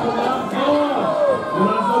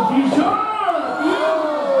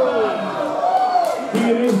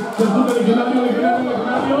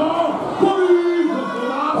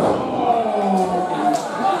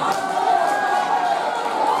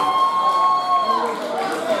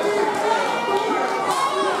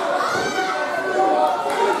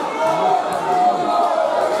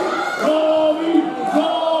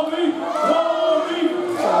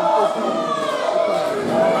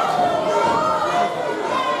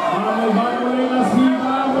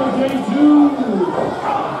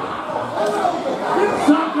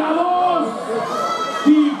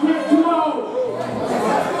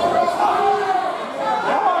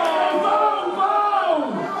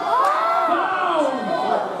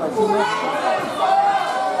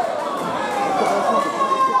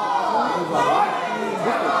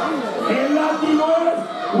 El latino es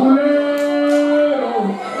culero,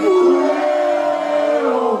 culero,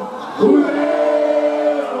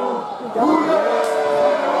 culero, culero.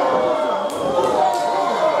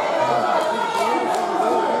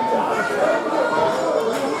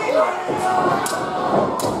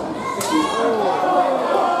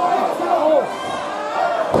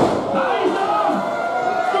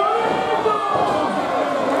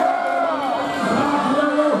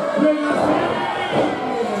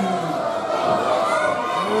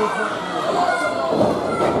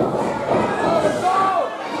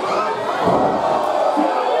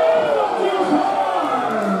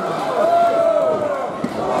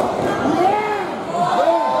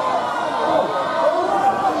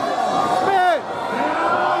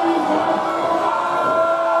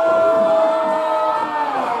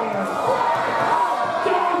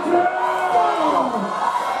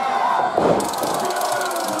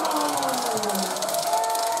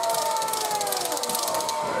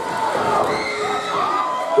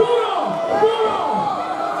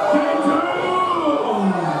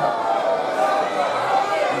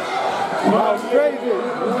 Wow, it's crazy.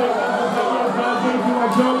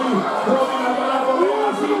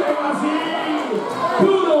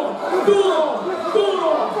 Duro, duro,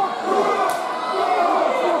 duro.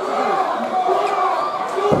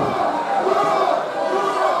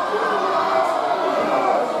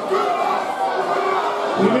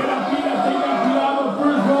 Primera fila, tengan cuidado.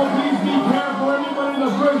 First row, please be careful. Everyone in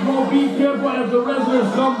the first row, be careful as the wrestlers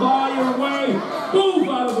come by your way. Move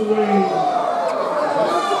out of the way.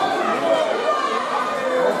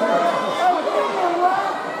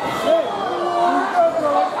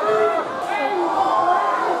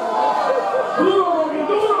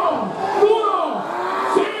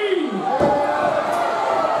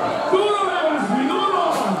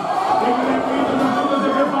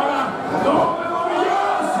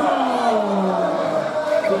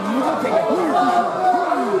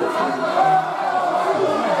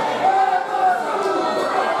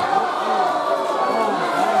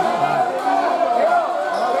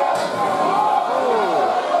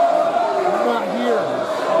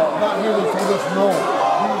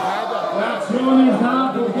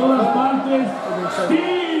 Por todas partes,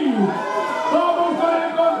 Steve, vamos con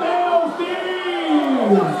el conteo,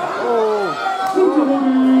 Steve. Mylo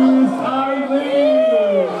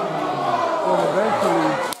Hydie.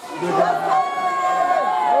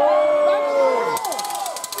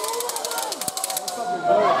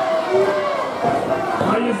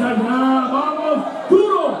 Ahí está ya, vamos,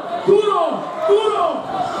 duro, duro, duro.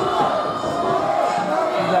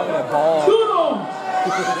 Duro.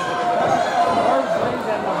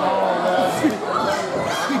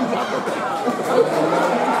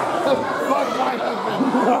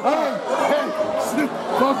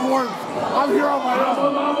 Fuck work. I'm here on my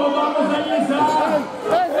own. Vamos, ahí está.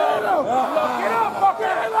 Hey, get up! Get up,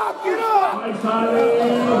 fucker! Get up! Ahí sale.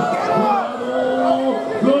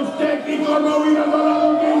 Los técnicos no miran para la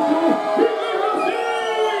 22. ¡Y así!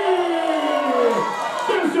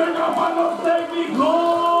 ¡Que se llaman los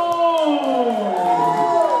técnicos!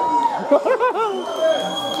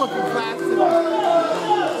 Fucking classic.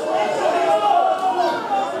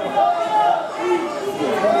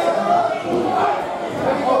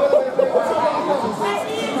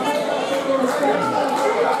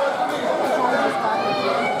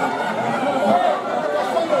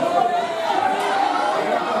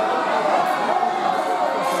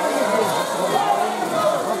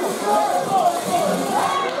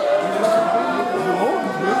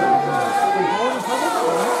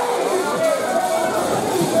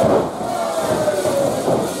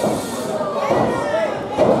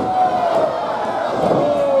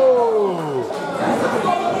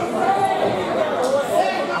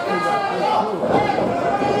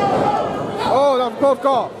 Close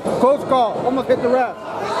call. Close call. Almost hit the ref.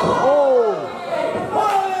 Oh.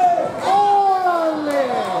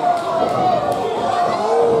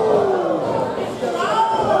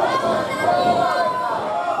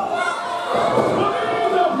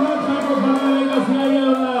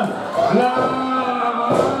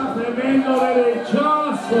 Tremendo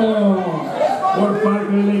derechazo por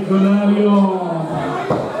parte del legionario.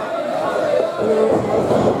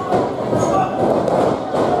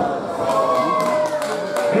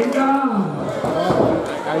 Venga.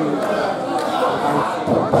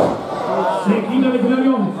 Se quita el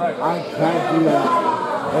legionario.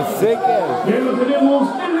 Ya lo tenemos.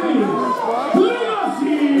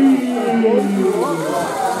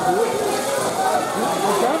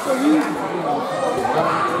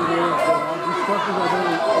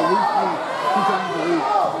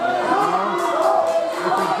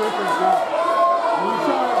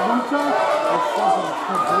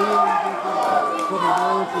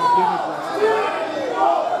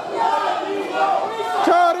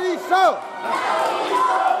 Chorizo!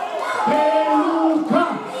 Peluca,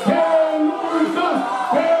 peluca,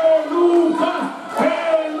 peluca,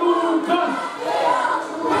 peluca.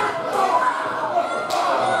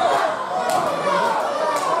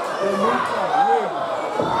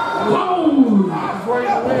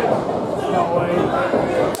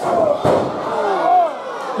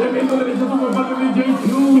 Tremendo derechazo por parte de JQ.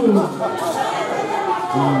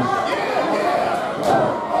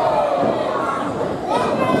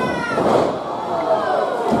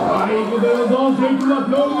 Ahí de los dos, JQ la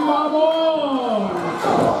flor y vamos.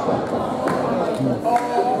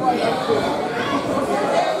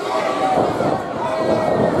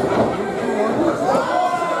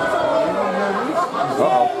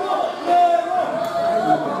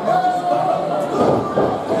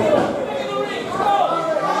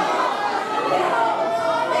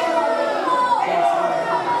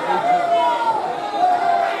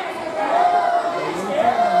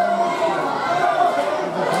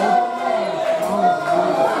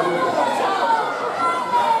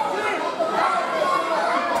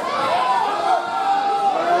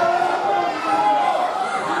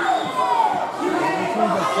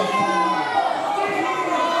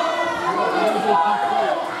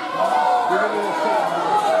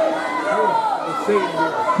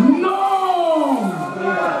 ¡No!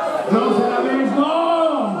 ¡No se la ves! ¡No!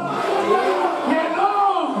 ¡Que no!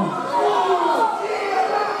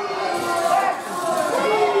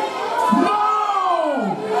 ¡No!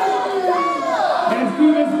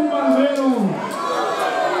 Steve es un barbero.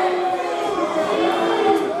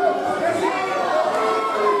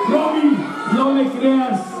 Robbie, no le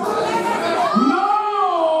creas.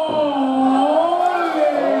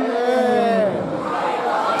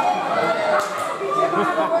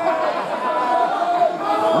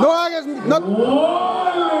 No hagas... No.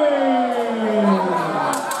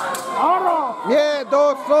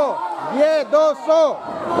 Miedoso. Miedoso.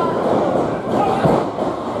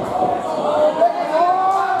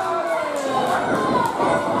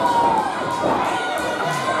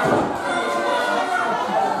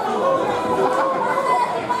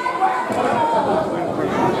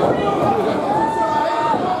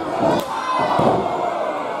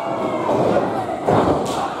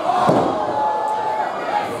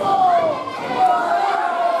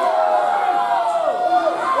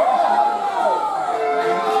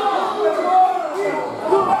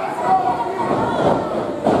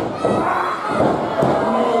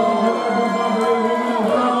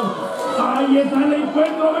 Ahí está el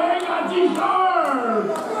encuentro, venga, chicos.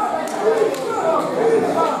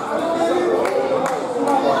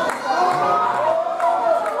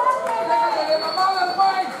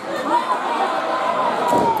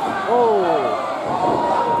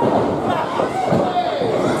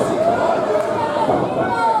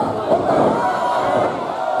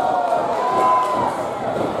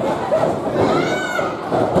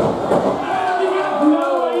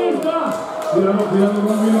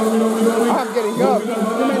 I'm getting up.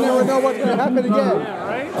 You may never know what's going to happen again. Yeah,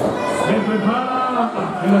 right? Se prepara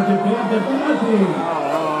el ATP de penalti.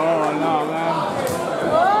 Oh, no, man.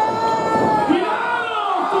 ¡Cuidado!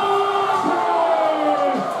 ¡Corre!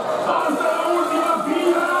 ¡Hasta la última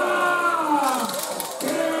fila!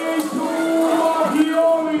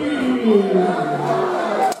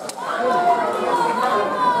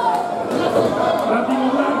 ¡Látigo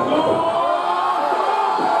blanco!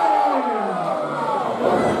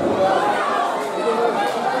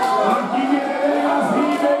 Aquí viene Legacy,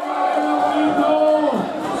 venga bonito.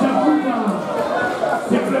 Se apunta.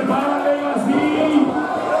 Se prepara Legacy.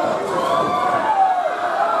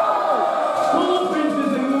 Todo pente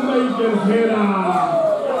segunda y tercera.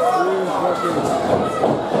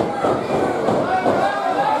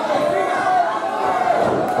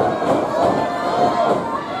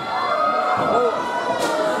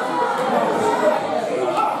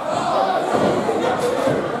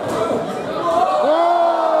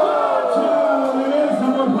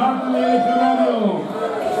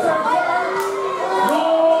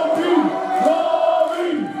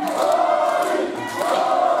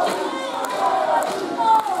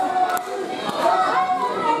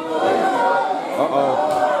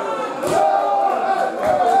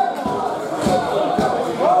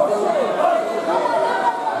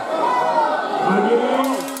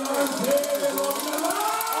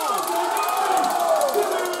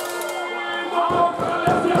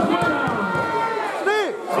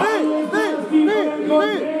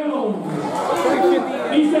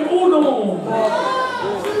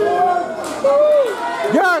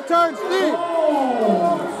 turn, Steve.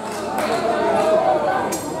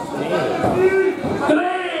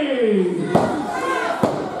 3.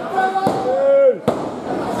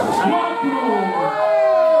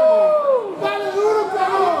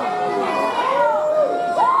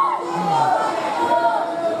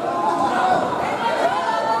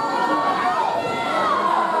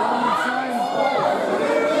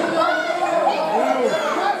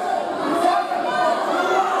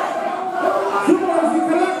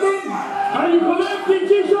 4.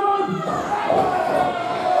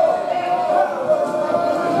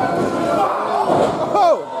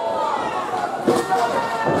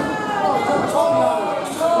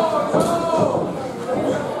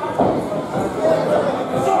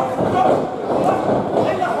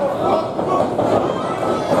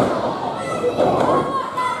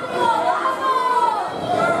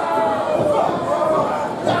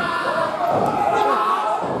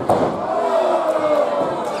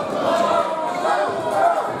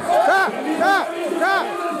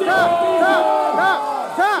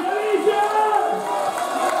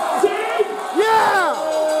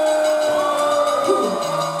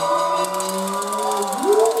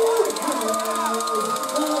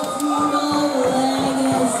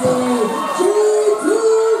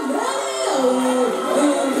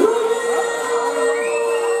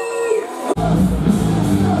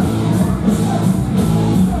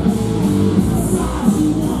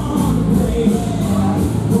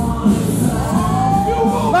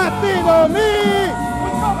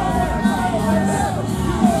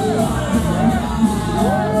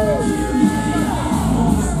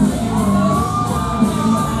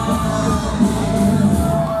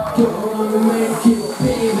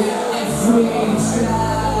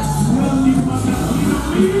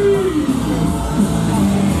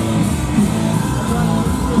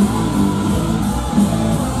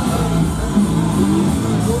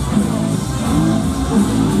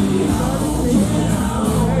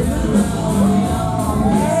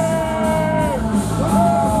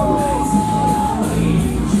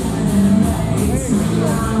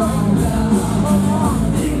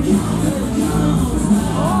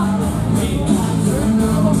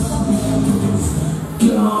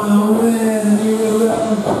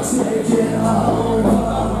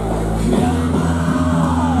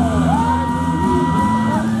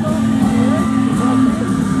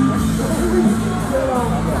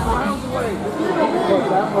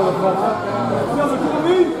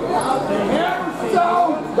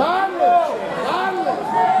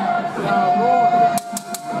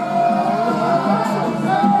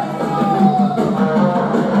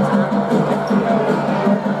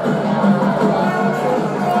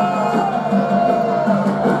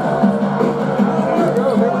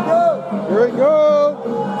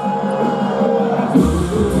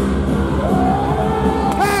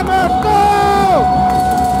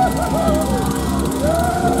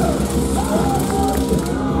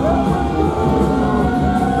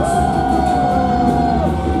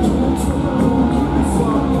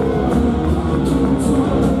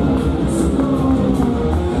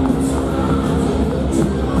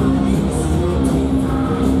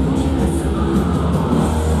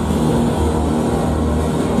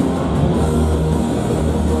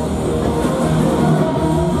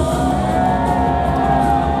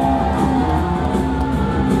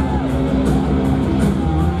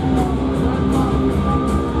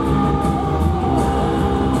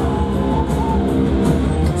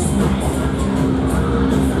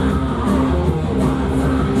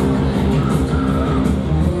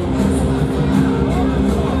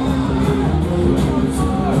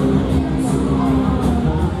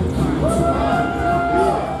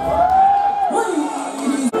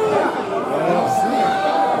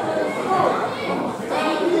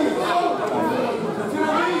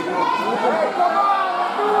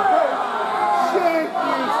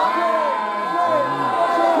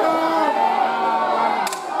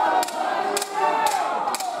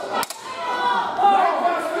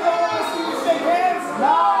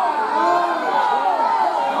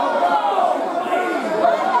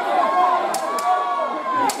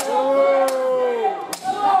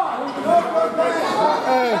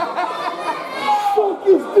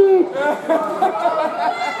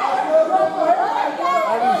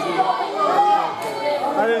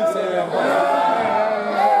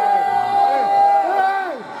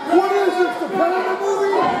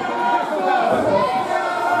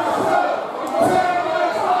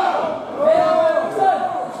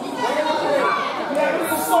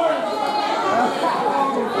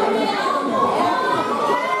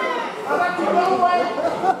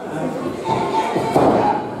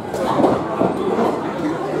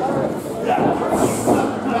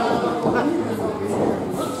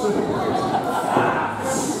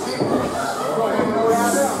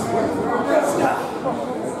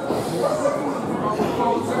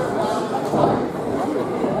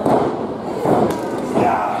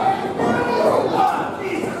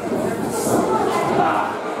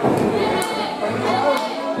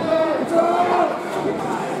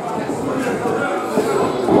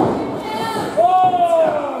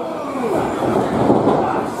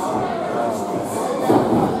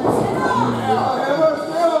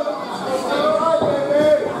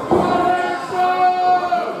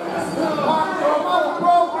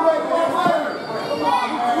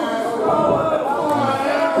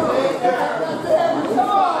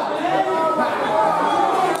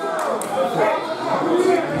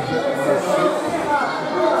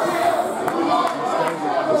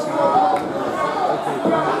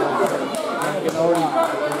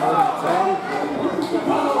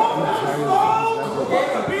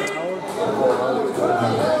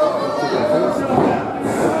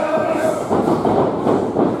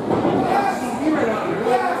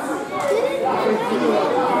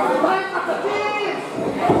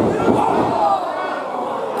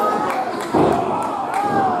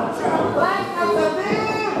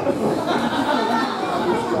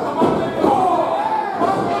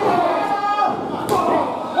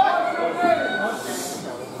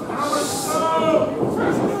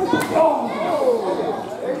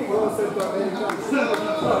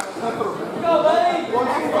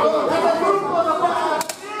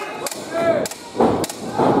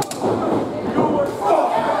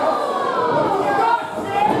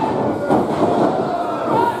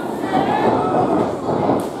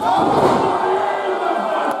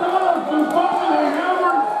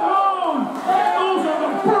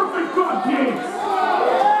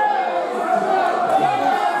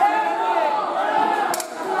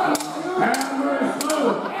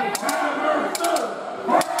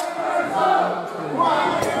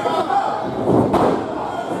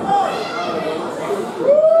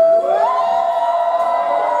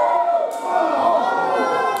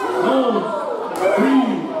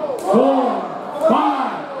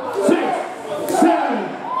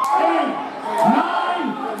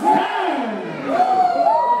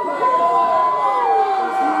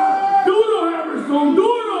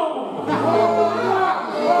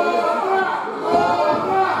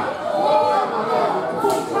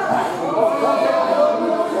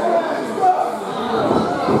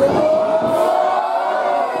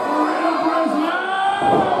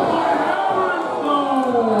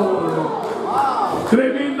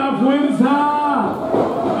 Tremenda fuerza.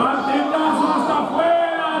 Antebrazo hasta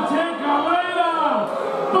afuera. Checa, baila.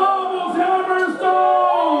 ¡Vamos, Everstone!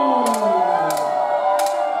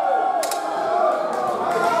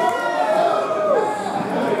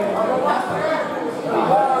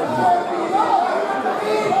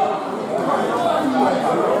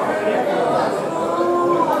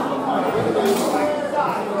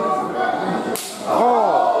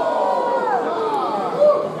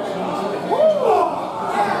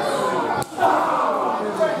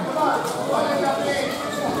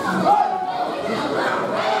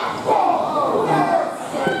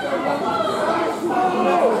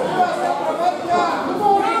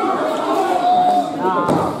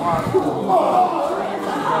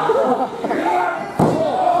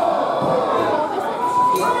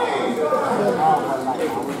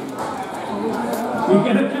 You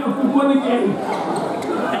gotta get up for one again.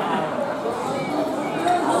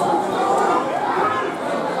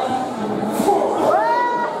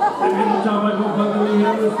 Tremendo chaval con Everly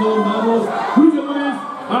Everstone. Vamos, luchadores,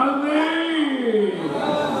 al rey.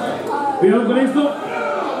 Cuidado con esto.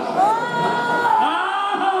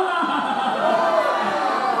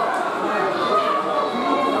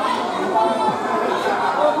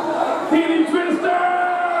 Tilly Twister.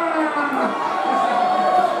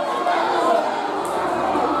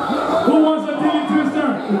 Who wants a Tilly Twister?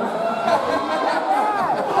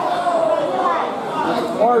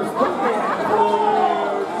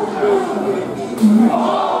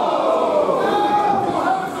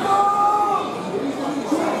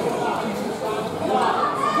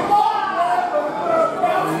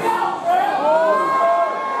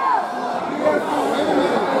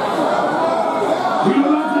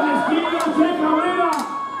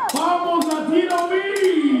 Vamos, Latino Me.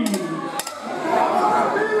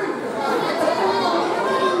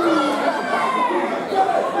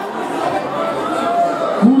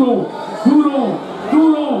 Duro, duro,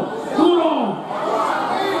 duro, duro.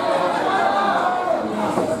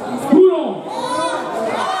 Duro.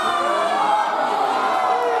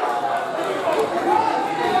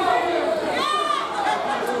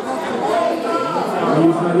 Ahí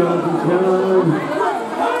salió el oficial.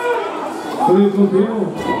 Con el conteo.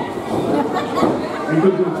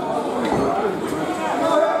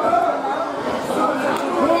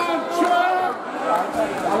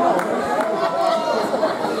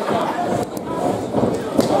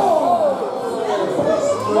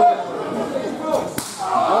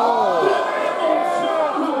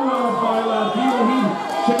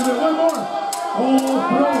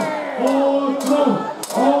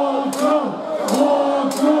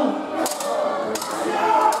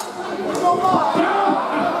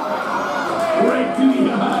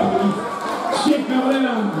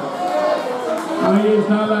 Ahí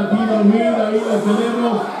está Latino Me, ahí lo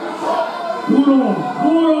tenemos. Duro,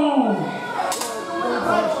 duro.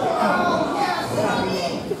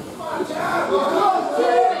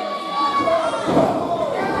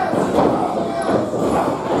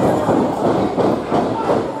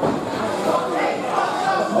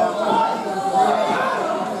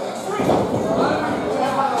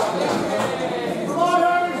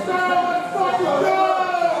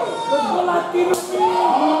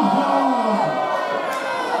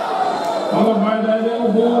 Followed by that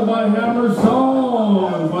elbow by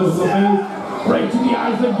Everstone. Was the face right to the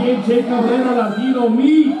eyes again. Jake Cabrera, Latino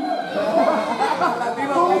Me.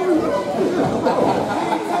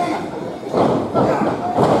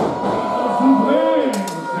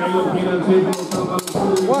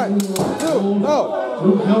 One, two, no.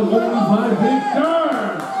 Two count only by Victor.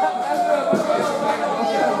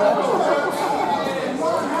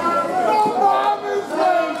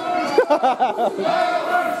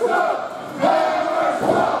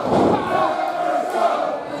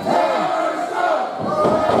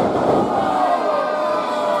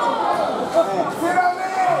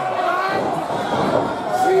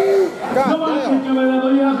 Come on, Cabrera,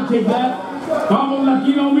 you have to take that. Vamos,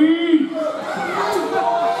 Latino Beat.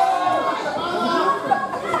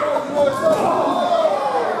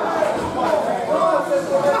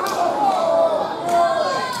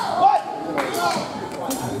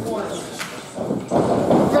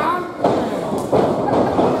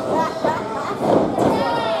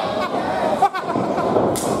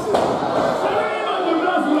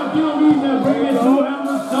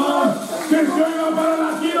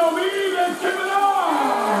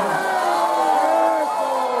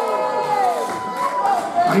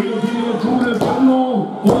 Ahí lo tiene el club del pueblo.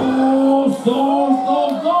 2, 2,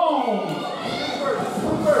 2, 2.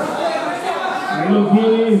 Ahí lo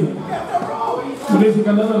tiene. Con ese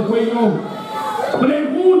candado al cuello.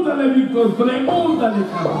 Pregúntale, Víctor, pregúntale,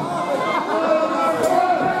 cabrón.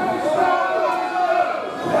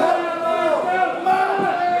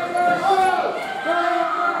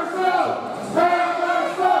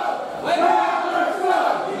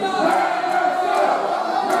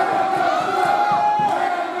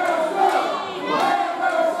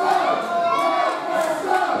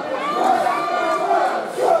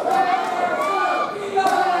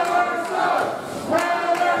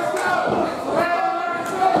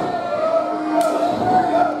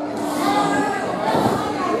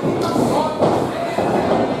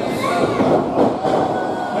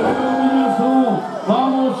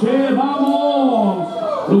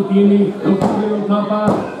 Lo tapa,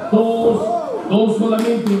 dos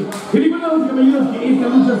solamente. Queridos caballeros, que esta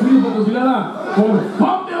lucha ha sido patrocinada por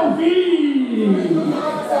Juan de Ofil.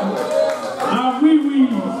 A Wiwi.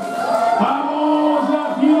 Vamos,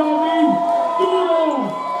 Latino Beat. Duro.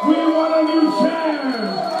 We want a new chair.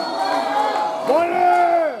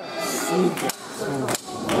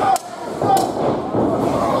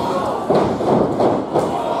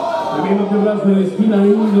 Tremendo quebrazo de la esquina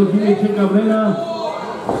ahí, lo tiene Che Cabrera.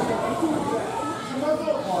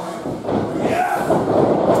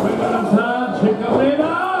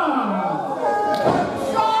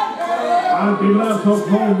 Antebrazo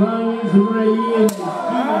con Ryan sobre ahí en la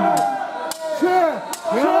esquina.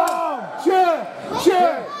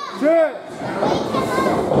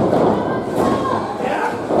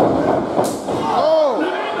 Oh,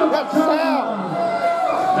 that's sound.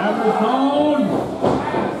 Hammerstone.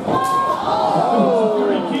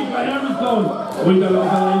 Security kick by Hammerstone. Oiga,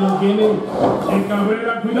 ahí lo tiene. En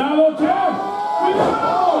Cabrera, cuidado, Che.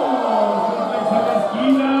 Cuidado. Se a la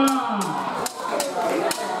esquina.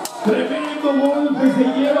 Tremendo golpe se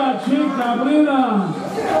lleva Che Cabrera.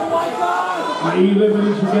 Ahí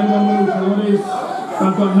referee chequeando a los luchadores,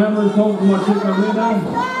 tanto a Hammerstone como a Che Cabrera.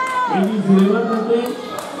 Él dice, levántate.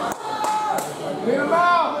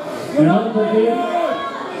 Levántate.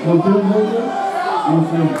 Conteo doble.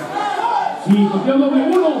 Sí, conteo doble.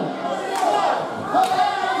 1,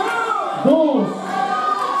 2,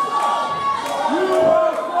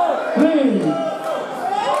 3,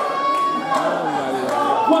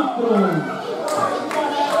 4,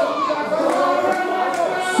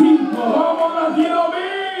 5, vamos Latino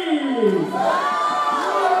Beat.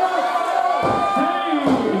 6,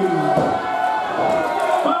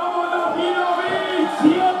 vamos Latino Beat.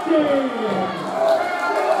 7,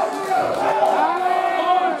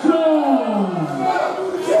 8.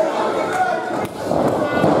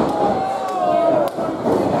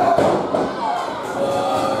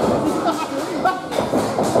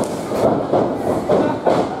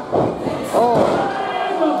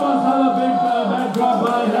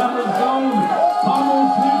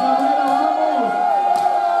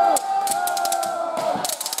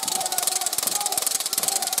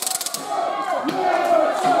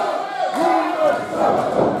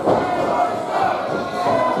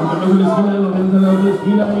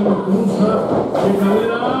 Esquina y lo cruza de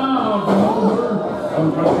cadera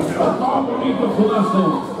contra bonito codazo.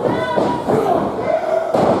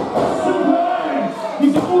 Suplex.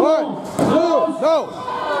 Dice 1,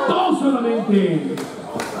 2 solamente.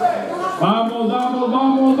 Vamos, vamos,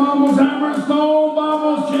 vamos, vamos, Hammerstone,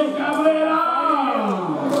 vamos, Che Cabrera.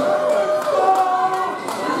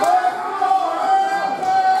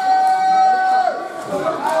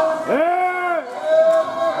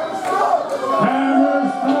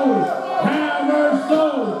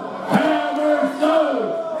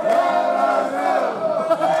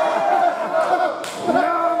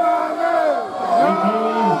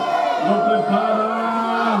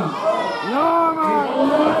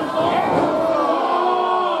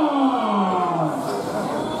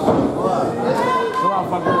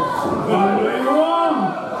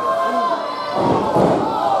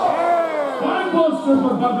 buster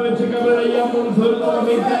por parte de Che Cabrera y ambos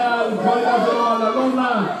nuevamente al cuadrilátero a la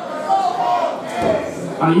lona.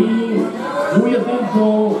 Ahí, muy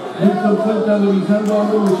atento, Víctor Fuente analizando a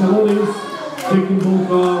los luchadores, checking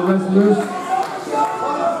both wrestlers.